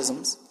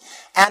baptisms,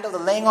 and of the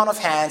laying on of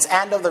hands,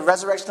 and of the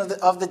resurrection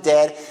of the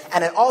dead,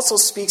 and it also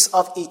speaks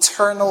of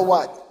eternal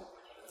what?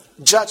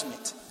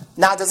 Judgment.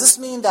 Now, does this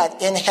mean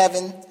that in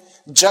heaven,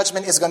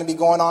 judgment is going to be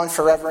going on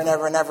forever and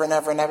ever and ever and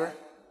ever and ever?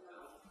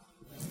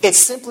 It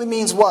simply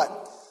means what?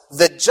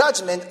 the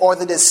judgment or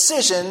the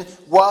decision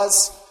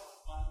was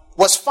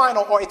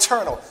final or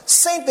eternal.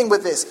 Same thing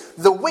with this.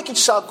 The wicked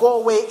shall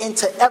go away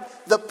into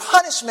the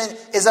punishment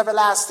is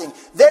everlasting.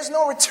 There's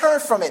no return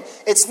from it.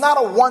 It's not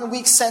a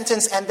 1-week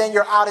sentence and then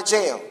you're out of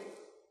jail.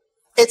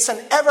 It's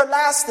an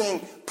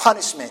everlasting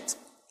punishment.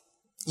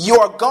 You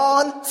are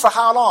gone for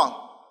how long?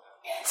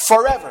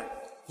 Forever.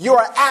 You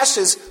are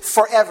ashes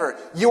forever.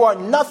 You are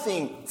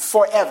nothing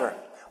forever.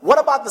 What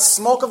about the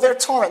smoke of their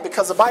torment?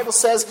 Because the Bible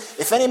says,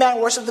 if any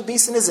man worship the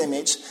beast in his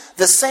image,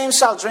 the same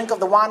shall drink of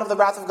the wine of the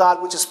wrath of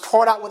God, which is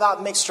poured out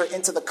without mixture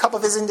into the cup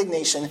of his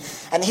indignation,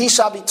 and he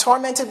shall be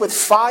tormented with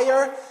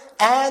fire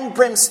and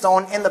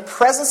brimstone in the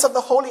presence of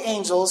the holy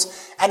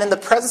angels and in the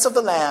presence of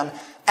the Lamb,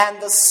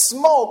 and the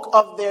smoke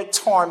of their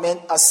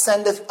torment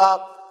ascendeth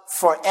up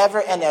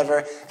forever and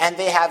ever, and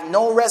they have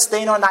no rest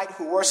day nor night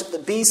who worship the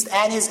beast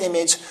and his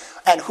image,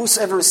 and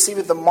whosoever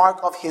receiveth the mark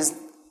of his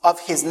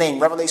name.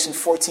 Revelation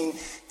 14,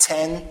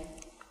 10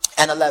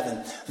 and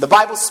 11. The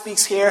Bible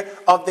speaks here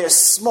of their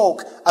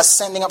smoke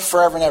ascending up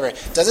forever and ever.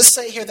 Does it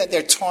say here that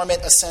their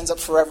torment ascends up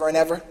forever and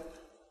ever?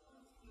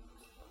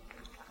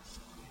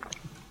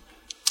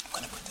 I'm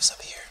going to put this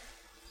up here.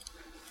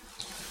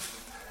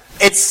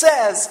 It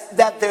says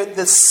that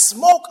the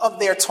smoke of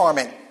their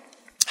torment.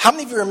 How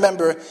many of you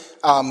remember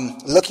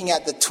looking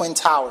at the Twin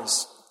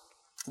Towers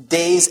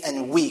days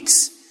and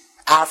weeks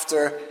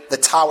after the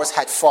towers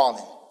had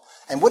fallen?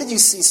 And what did you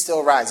see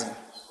still rising?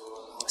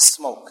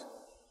 Smoke.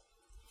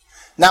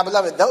 Now,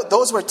 beloved,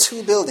 those were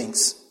 2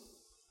 buildings.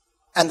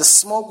 And the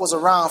smoke was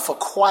around for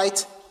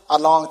quite a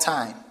long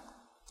time.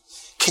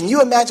 Can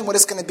you imagine what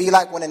it's going to be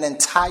like when an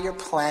entire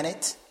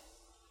planet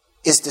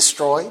is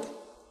destroyed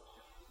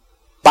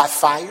by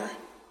fire?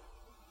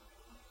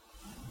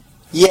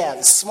 Yeah,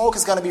 the smoke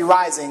is going to be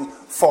rising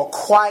for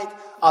quite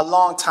a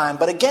long time.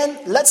 But again,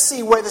 let's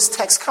see where this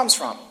text comes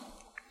from.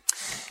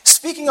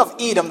 Speaking of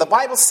Edom, the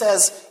Bible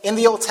says in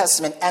the Old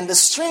Testament, and the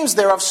streams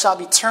thereof shall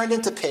be turned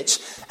into pitch,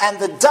 and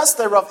the dust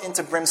thereof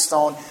into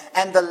brimstone,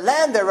 and the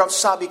land thereof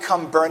shall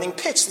become burning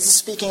pitch. This is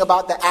speaking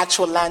about the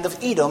actual land of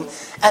Edom.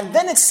 And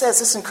then it says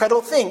this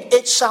incredible thing.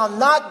 It shall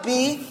not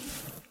be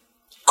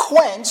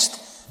quenched,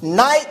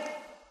 night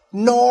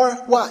nor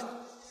what?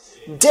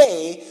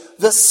 Day.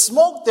 The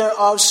smoke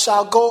thereof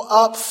shall go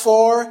up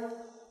forever.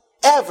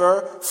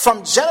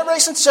 From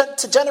generation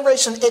to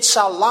generation it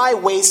shall lie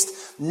waste.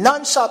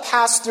 None shall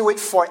pass through it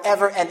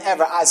forever and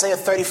ever. Isaiah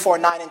 34,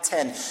 9 and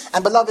 10.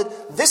 And beloved,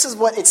 this is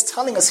what it's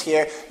telling us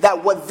here.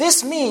 That what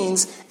this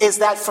means is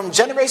that from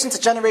generation to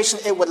generation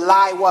it would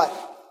lie what?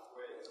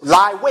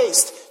 Lie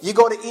waste. You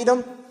go to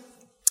Edom,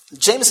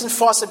 Jameson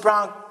Fawcett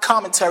Brown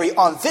commentary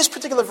on this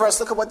particular verse,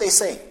 look at what they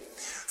say.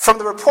 From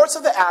the reports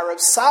of the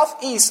Arabs,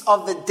 southeast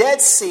of the Dead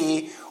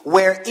Sea,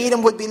 where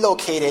Edom would be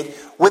located,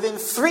 within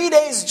 3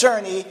 days'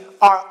 journey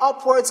are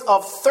upwards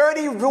of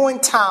 30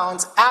 ruined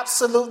towns,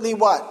 absolutely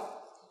what?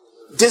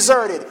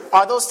 Deserted.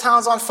 Are those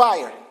towns on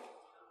fire?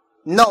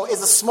 No.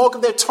 Is the smoke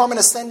of their torment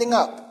ascending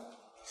up?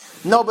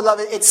 No,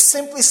 beloved. It's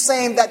simply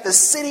saying that the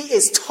city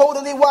is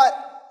totally what?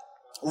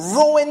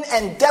 Ruined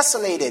and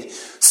desolated.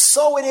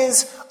 So it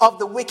is of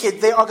the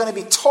wicked. They are going to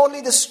be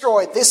totally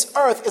destroyed. This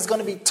earth is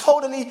going to be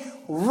totally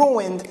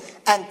ruined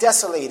and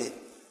desolated.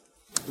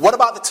 What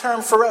about the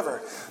term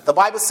forever? The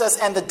Bible says,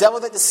 and the devil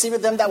that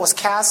deceived them was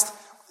cast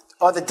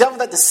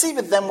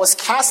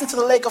into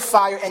the lake of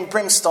fire and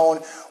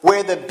brimstone,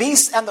 where the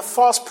beast and the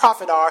false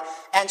prophet are,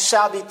 and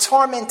shall be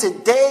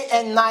tormented day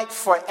and night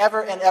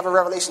forever and ever.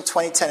 Revelation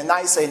 20:10. And now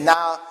you say,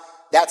 now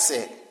that's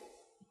it.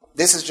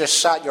 This has just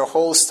shot your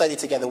whole study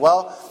together.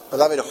 Well,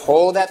 beloved,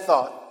 hold that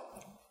thought.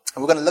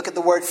 And we're going to look at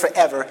the word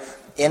forever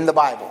in the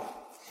Bible.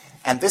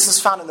 And this is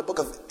found in the book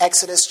of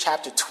Exodus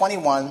chapter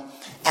 21.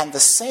 And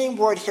the same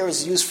word here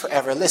is used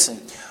forever.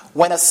 Listen,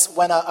 when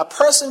a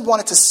person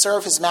wanted to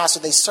serve his master,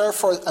 they served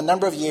for a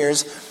number of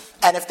years.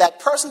 And if that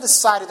person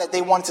decided that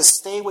they wanted to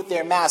stay with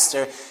their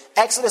master,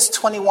 Exodus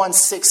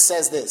 21:6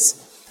 says this.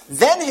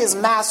 Then his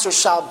master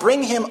shall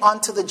bring him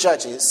unto the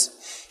judges.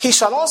 He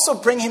shall also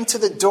bring him to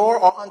the door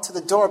or unto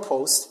the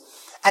doorpost.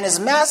 And his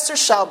master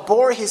shall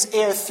bore his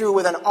ear through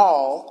with an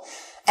awl.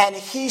 And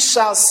he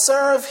shall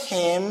serve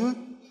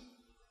him,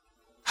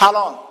 how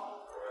long?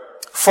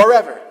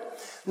 Forever.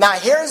 Now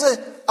here's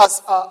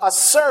a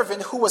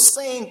servant who was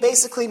saying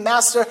basically,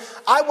 Master,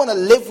 I want to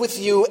live with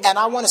you and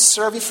I want to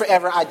serve you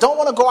forever. I don't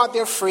want to go out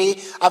there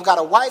free. I've got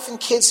a wife and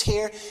kids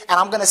here and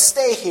I'm going to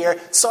stay here.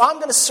 So I'm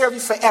going to serve you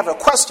forever.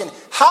 Question,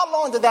 how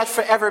long did that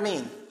forever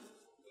mean?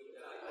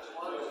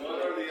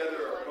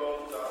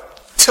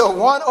 Till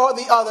one or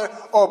the other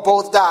or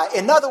both die.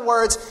 In other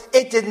words,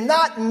 it did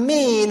not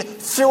mean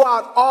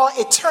throughout all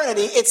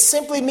eternity. It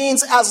simply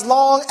means as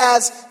long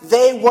as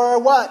they were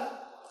what?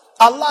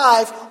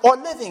 Alive or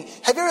living.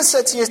 Have you ever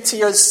said to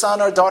your son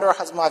or daughter or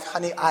husband, wife,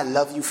 honey, I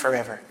love you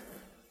forever?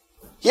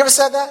 You ever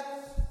said that?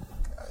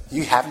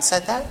 You haven't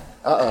said that?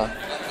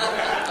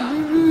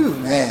 Ooh,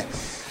 man.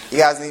 You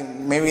guys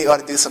maybe ought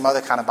to do some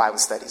other kind of Bible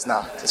studies.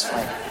 No, just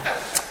playing.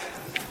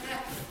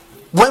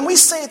 When we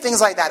say things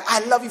like that,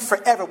 I love you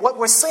forever, what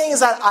we're saying is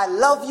that I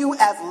love you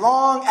as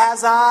long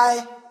as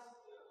I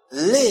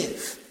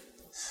live.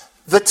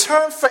 The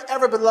term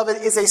forever,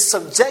 beloved, is a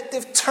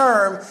subjective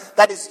term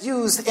that is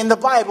used in the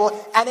Bible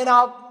and in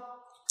our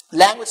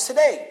language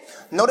today.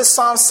 Notice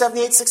Psalm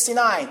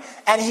 78:69.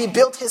 And he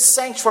built his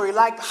sanctuary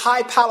like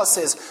high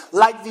palaces,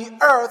 like the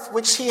earth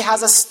which he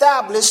has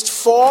established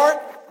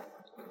forever.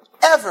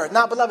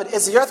 Now, beloved,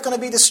 is the earth going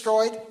to be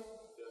destroyed?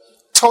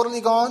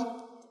 Totally gone?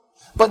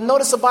 But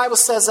notice the Bible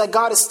says that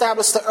God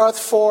established the earth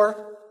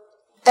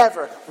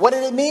forever. What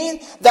did it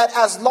mean? That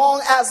as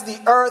long as the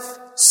earth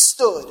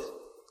stood.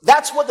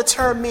 That's what the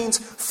term means,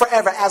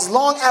 forever. As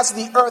long as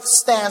the earth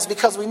stands,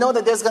 because we know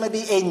that there's going to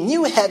be a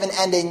new heaven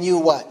and a new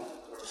what?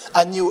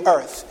 A new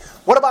earth.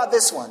 What about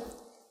this one?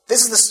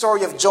 This is the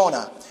story of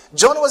Jonah.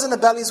 Jonah was in the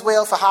belly's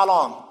whale for how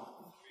long?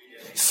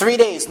 3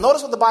 days.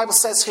 Notice what the Bible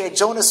says here.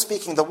 Jonah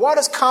speaking. The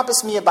waters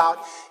compassed me about,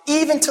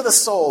 even to the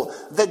soul.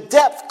 The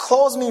depth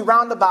closed me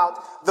round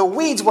about. The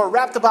weeds were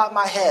wrapped about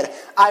my head.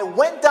 I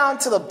went down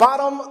to the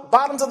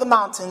bottoms of the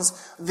mountains.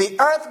 The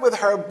earth with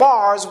her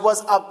bars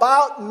was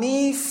about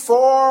me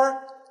forever.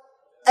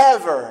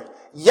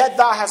 Yet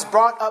thou hast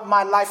brought up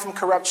my life from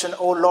corruption,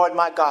 O Lord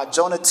my God.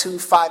 Jonah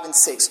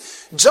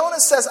 2:5-6. Jonah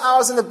says, I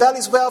was in the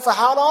belly's whale for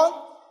how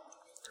long?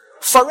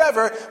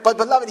 Forever. But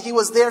beloved, he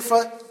was there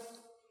for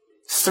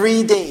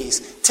 3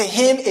 days. To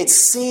him, it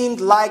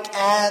seemed like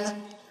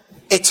an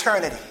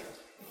eternity.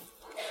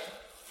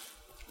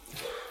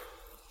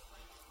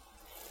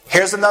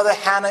 Here's another.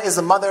 Hannah is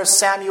the mother of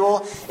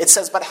Samuel. It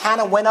says, but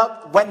Hannah went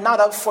not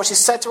up, for she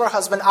said to her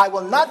husband, I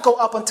will not go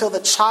up until the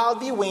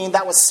child be weaned.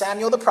 That was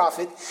Samuel the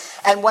prophet.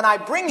 And when I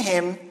bring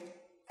him,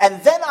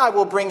 and then I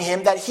will bring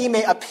him, that he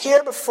may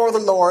appear before the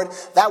Lord.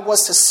 That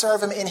was to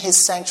serve him in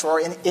his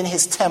sanctuary, in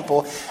his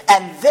temple.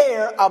 And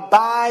there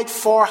abide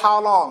for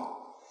how long?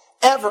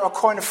 Ever,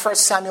 according to 1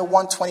 Samuel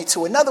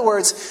 1:22. In other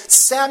words,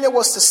 Samuel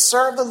was to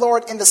serve the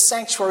Lord in the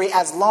sanctuary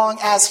as long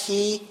as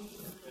he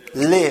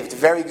lived.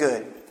 Very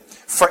good.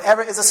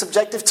 Forever is a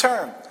subjective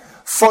term.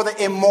 For the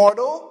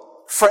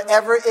immortal,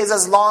 forever is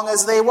as long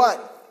as they what?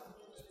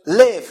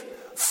 Live.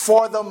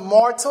 For the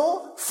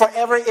mortal,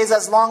 forever is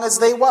as long as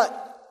they what?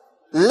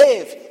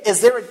 Live.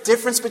 Is there a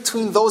difference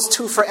between those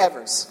two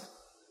forevers?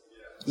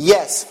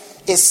 Yes.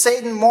 Is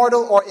Satan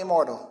mortal or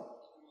immortal?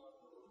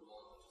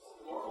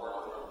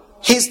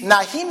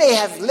 He may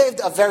have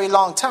lived a very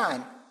long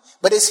time,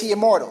 but is he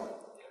immortal?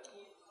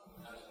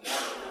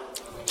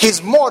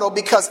 He's mortal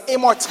because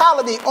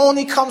immortality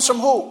only comes from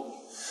who?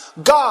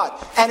 God,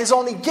 and is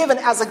only given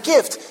as a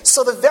gift.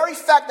 So the very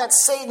fact that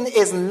Satan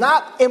is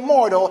not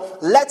immortal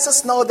lets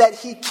us know that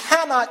he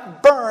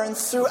cannot burn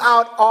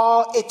throughout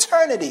all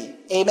eternity.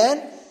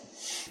 Amen?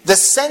 The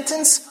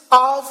sentence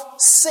of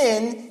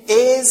sin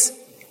is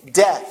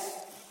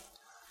death.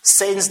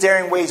 Satan's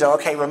daring wager.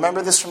 Okay,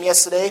 remember this from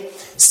yesterday?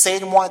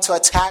 Satan wanted to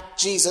attack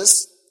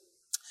Jesus,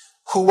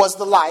 who was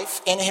the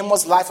life. In him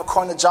was life,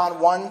 according to John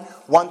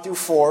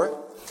 1:1-4.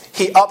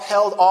 He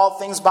upheld all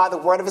things by the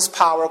word of his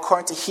power,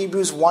 according to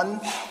Hebrews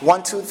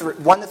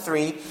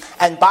 1:1-3.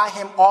 And by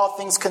him all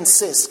things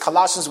consist,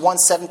 Colossians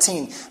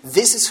 1:17.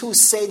 This is who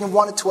Satan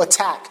wanted to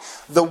attack,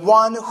 the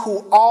one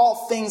who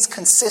all things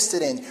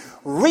consisted in.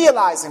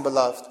 Realizing,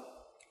 beloved,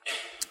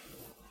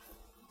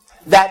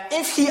 that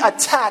if he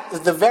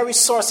attacked the very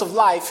source of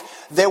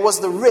life, there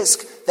was the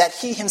risk that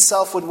he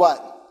himself would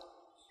what?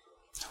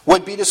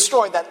 Would be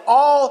destroyed. That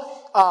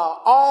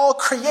all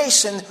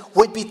creation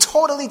would be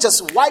totally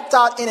just wiped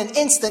out in an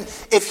instant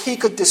if he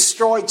could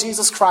destroy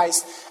Jesus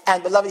Christ.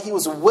 And beloved, he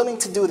was willing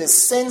to do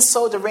this. Sin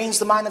so deranged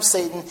the mind of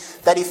Satan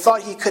that he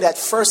thought he could at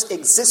first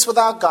exist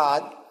without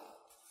God.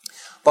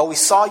 But we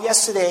saw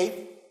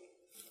yesterday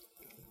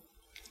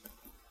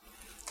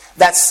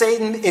that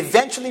Satan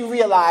eventually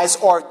realized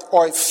or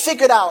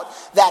figured out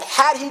that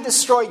had he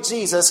destroyed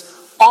Jesus,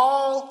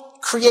 all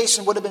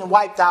creation would have been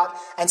wiped out.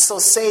 And so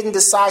Satan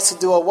decides to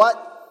do a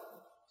what?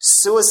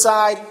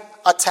 Suicide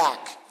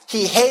attack.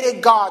 He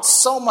hated God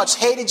so much,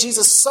 hated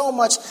Jesus so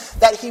much,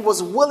 that he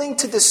was willing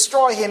to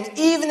destroy him,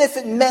 even if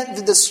it meant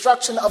the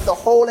destruction of the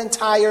whole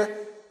entire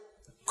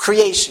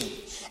creation.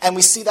 And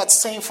we see that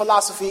same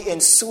philosophy in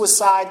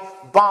suicide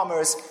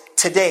bombers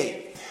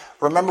today.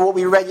 Remember what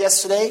we read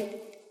yesterday?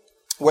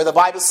 Where the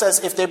Bible says,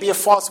 if there be a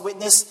false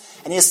witness,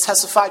 and he has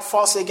testified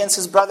falsely against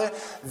his brother,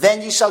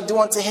 then ye shall do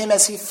unto him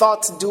as he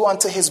thought to do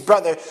unto his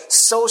brother.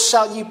 So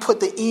shall you put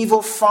the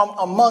evil from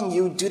among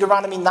you.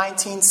 Deuteronomy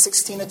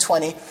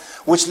 19:16-20,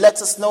 which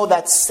lets us know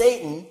that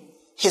Satan,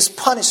 his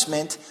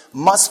punishment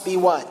must be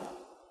what?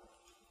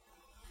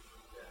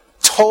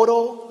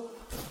 Total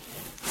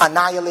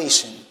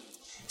annihilation.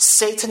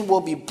 Satan will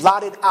be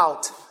blotted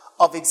out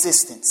of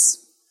existence.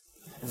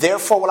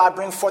 Therefore will I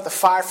bring forth a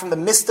fire from the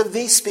midst of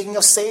thee. Speaking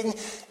of Satan,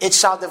 it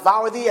shall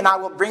devour thee, and I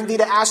will bring thee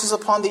to ashes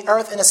upon the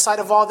earth in the sight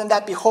of all them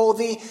that behold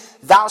thee.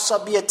 Thou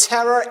shalt be a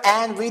terror,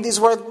 and read these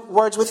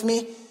words with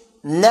me.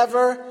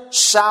 Never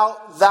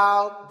shalt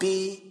thou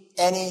be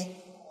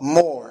any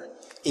more.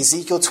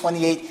 Ezekiel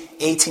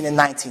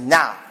 28:18-19.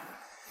 Now,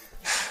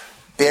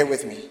 bear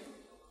with me.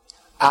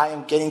 I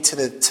am getting to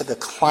the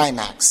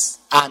climax.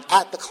 I'm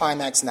at the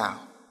climax now.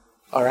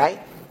 All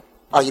right?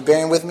 Are you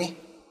bearing with me?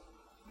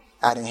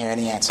 I didn't hear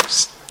any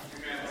answers.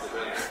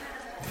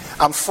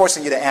 I'm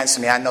forcing you to answer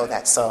me. I know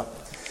that. So,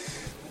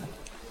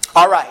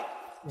 all right.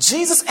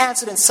 Jesus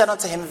answered and said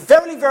unto him,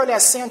 Verily, verily, I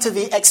say unto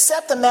thee,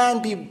 except a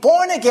man be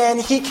born again,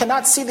 he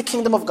cannot see the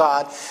kingdom of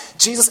God.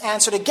 Jesus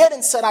answered again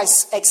and said,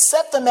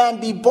 except a man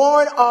be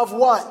born of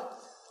what?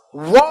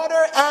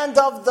 Water and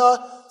of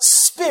the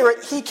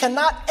Spirit, he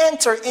cannot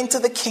enter into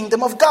the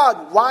kingdom of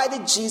God. Why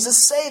did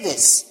Jesus say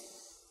this?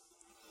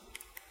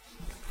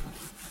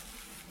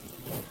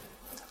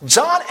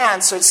 John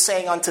answered,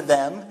 saying unto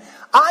them,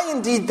 I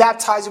indeed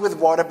baptize you with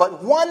water,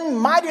 but one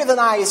mightier than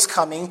I is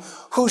coming,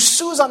 whose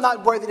shoes I'm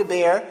not worthy to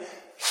bear.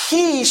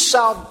 He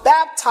shall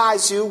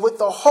baptize you with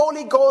the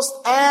Holy Ghost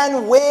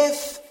and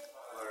with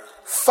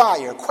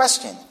fire.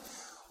 Question: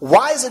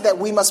 why is it that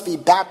we must be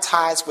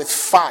baptized with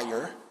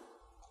fire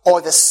or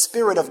the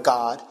Spirit of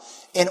God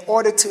in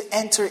order to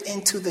enter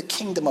into the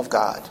kingdom of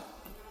God?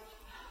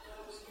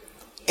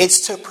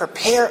 It's to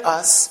prepare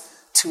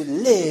us to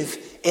live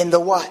in the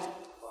what?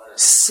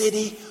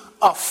 City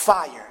of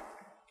fire.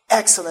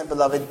 Excellent,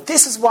 beloved.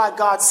 This is why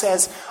God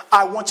says,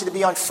 I want you to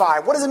be on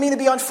fire. What does it mean to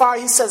be on fire?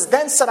 He says,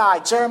 Then said I,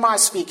 Jeremiah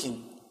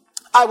speaking,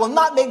 I will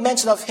not make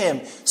mention of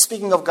him,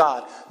 speaking of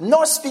God,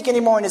 nor speak any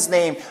more in his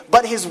name,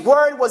 but his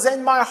word was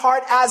in my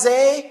heart as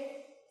a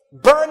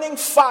burning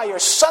fire,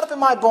 shut up in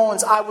my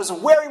bones. I was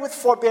weary with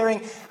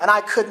forbearing, and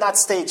I could not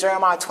stay.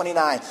 Jeremiah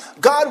 29.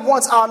 God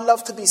wants our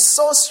love to be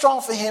so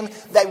strong for him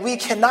that we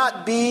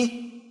cannot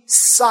be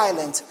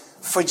silent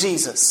for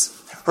Jesus.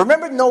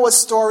 Remember Noah's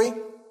story?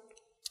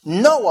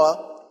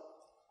 Noah,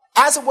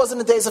 as it was in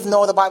the days of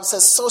Noah, the Bible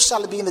says, so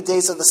shall it be in the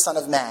days of the Son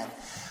of Man.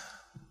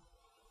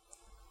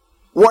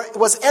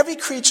 Was every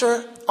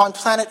creature on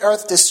planet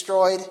Earth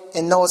destroyed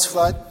in Noah's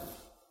flood?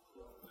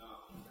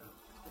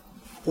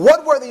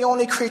 What were the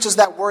only creatures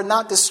that were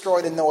not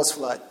destroyed in Noah's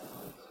flood?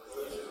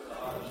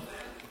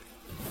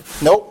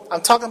 Nope,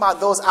 I'm talking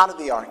about those out of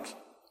the ark.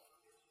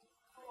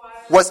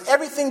 Was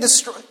everything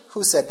destroyed?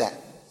 Who said that?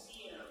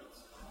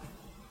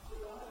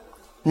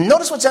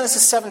 Notice what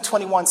Genesis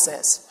 7:21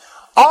 says.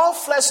 All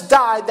flesh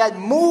died that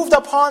moved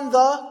upon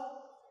the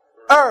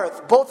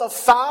earth, both of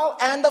fowl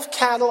and of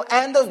cattle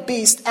and of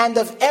beast and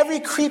of every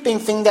creeping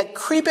thing that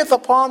creepeth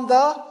upon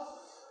the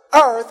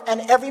earth,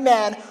 and every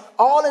man,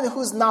 all in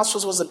whose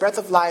nostrils was the breath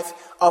of life,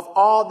 of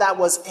all that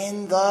was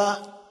in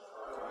the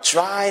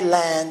dry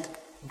land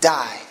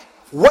died.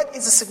 What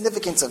is the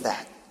significance of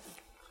that?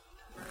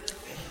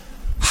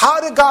 How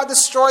did God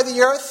destroy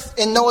the earth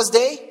in Noah's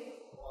day?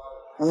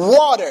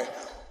 Water.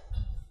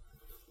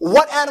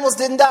 What animals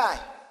didn't die?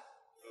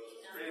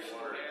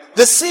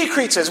 The sea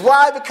creatures.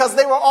 Why? Because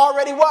they were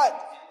already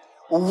what?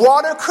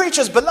 Water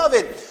creatures.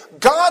 Beloved,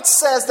 God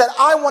says that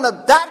I want to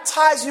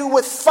baptize you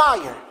with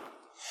fire.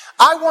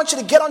 I want you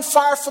to get on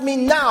fire for me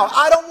now.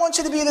 I don't want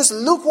you to be this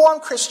lukewarm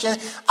Christian.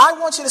 I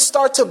want you to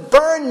start to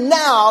burn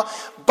now.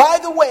 By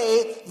the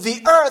way,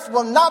 the earth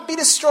will not be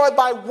destroyed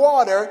by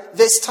water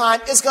this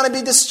time. It's going to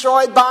be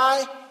destroyed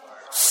by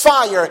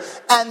fire.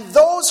 And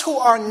those who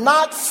are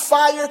not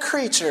fire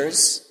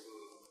creatures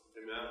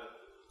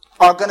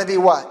are going to be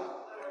what?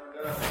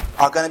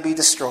 Are going to be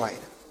destroyed.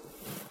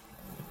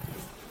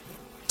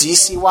 Do you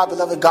see why,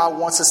 beloved, God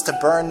wants us to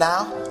burn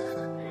now?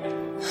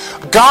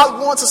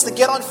 God wants us to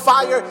get on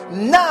fire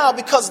now,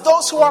 because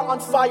those who are on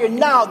fire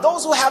now,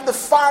 those who have the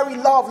fiery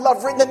law of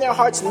love written in their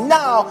hearts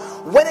now,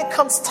 when it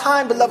comes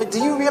time, beloved, do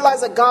you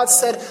realize that God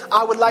said,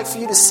 I would like for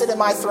you to sit in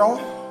my throne?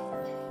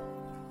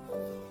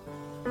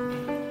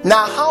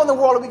 Now, how in the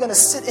world are we going to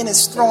sit in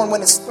his throne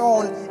when his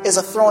throne is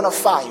a throne of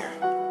fire?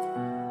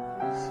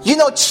 You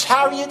know,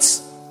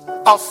 chariots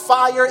of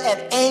fire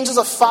and angels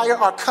of fire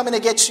are coming to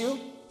get you.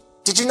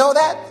 Did you know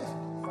that?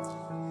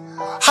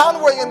 How in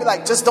the world are you going to be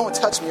like, just don't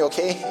touch me,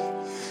 okay?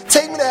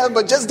 Take me to heaven,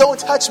 but just don't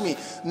touch me.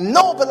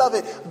 No,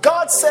 beloved.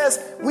 God says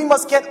we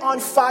must get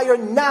on fire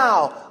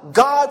now.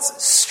 God's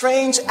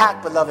strange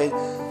act, beloved.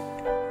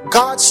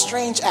 God's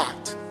strange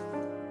act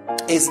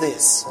is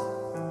this.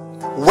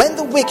 When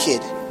the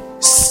wicked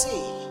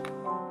see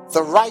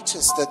the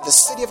righteous, the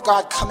city of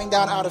God coming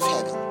down out of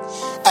heaven,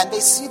 and they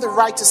see the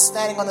righteous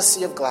standing on the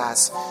sea of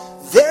glass,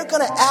 they're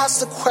going to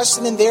ask the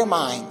question in their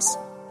minds,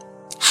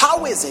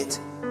 how is it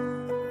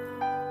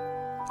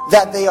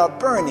that they are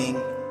burning,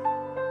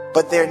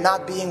 but they're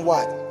not being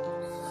what?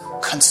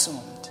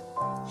 Consumed.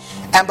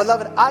 And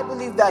beloved, I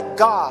believe that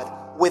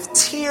God, with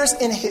tears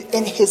in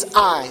his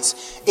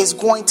eyes, is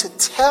going to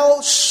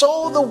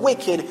show the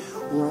wicked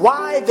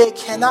why they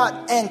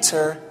cannot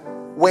enter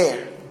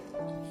where?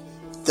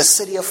 The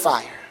city of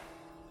fire.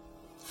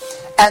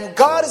 And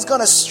God is going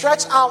to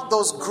stretch out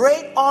those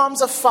great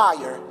arms of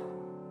fire,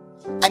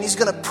 and he's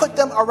going to put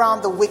them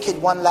around the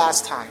wicked one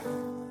last time.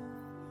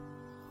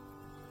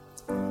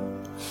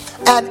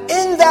 And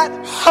in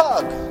that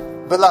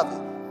hug, beloved,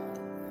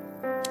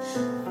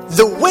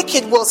 the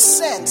wicked will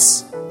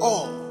sense,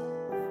 oh,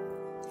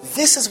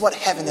 this is what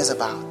heaven is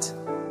about.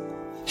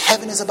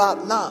 Heaven is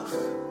about love.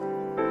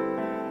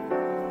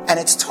 And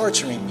it's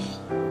torturing me.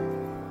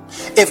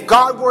 If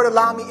God were to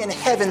allow me in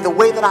heaven the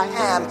way that I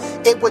am,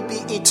 it would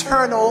be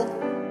eternal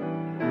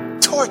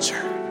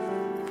torture.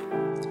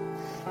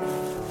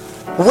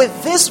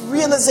 With this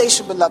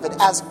realization, beloved,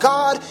 as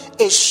God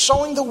is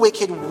showing the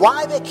wicked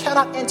why they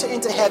cannot enter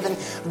into heaven,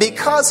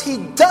 because he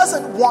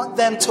doesn't want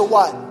them to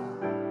what?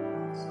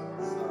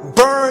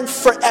 Burn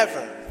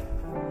forever.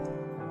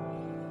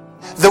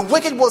 The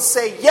wicked will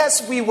say,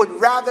 yes, we would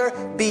rather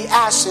be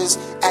ashes,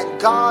 and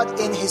God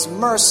in his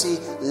mercy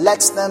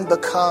lets them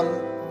become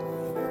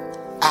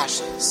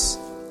ashes.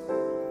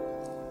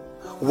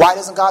 Why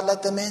doesn't God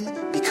let them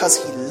in? Because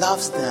he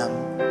loves them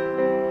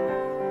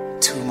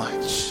too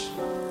much.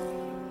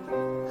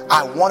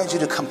 I wanted you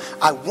to come.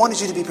 I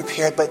wanted you to be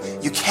prepared, but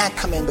you can't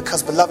come in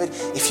because, beloved,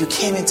 if you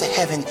came into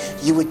heaven,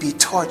 you would be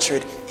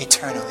tortured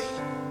eternally.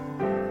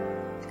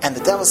 And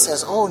the devil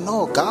says, oh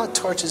no, God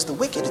tortures the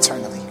wicked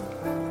eternally.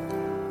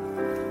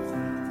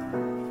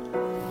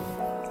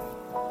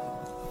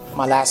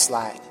 My last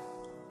slide.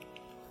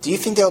 Do you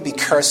think there will be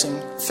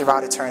cursing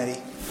throughout eternity?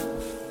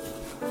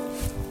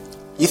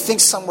 You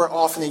think somewhere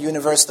off in the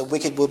universe the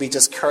wicked will be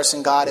just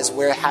cursing God as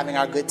we're having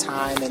our good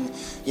time, and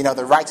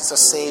the righteous are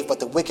saved, but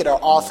the wicked are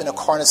off in a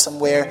corner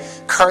somewhere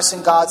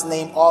cursing God's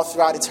name all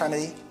throughout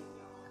eternity?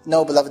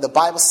 No, beloved, the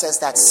Bible says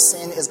that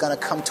sin is going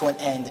to come to an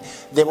end.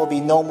 There will be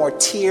no more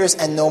tears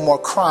and no more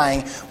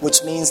crying,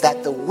 which means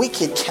that the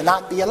wicked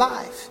cannot be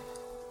alive.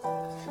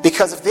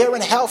 Because if they're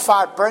in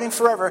hellfire burning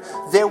forever,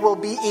 there will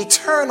be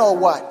eternal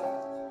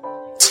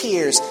what?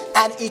 Tears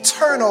and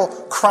eternal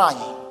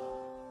crying.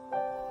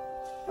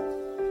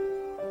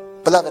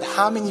 Beloved,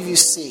 how many of you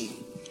see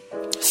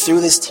through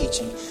this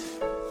teaching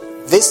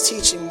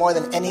more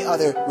than any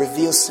other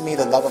reveals to me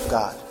the love of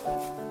God?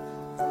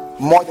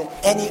 More than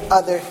any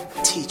other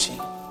teaching.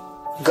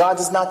 God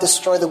does not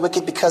destroy the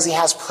wicked because he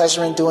has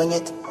pleasure in doing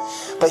it,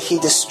 but he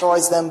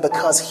destroys them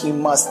because he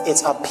must.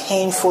 It's a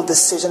painful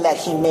decision that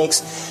he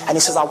makes. And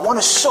he says, I want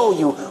to show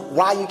you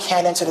why you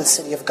can't enter the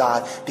city of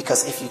God,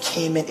 because if you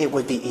came in, it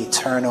would be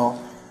eternal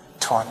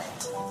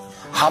torment.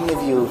 How many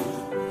of you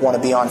want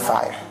to be on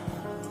fire?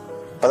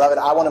 Beloved,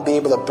 I want to be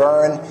able to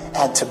burn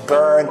and to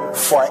burn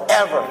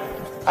forever.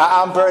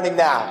 I'm burning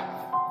now.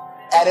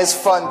 And it's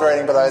fun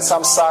burning, beloved. So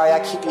I'm sorry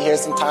I keep you here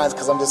sometimes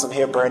because I'm just up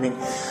here burning.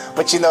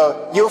 But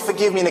you'll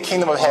forgive me in the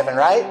kingdom of heaven,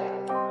 right?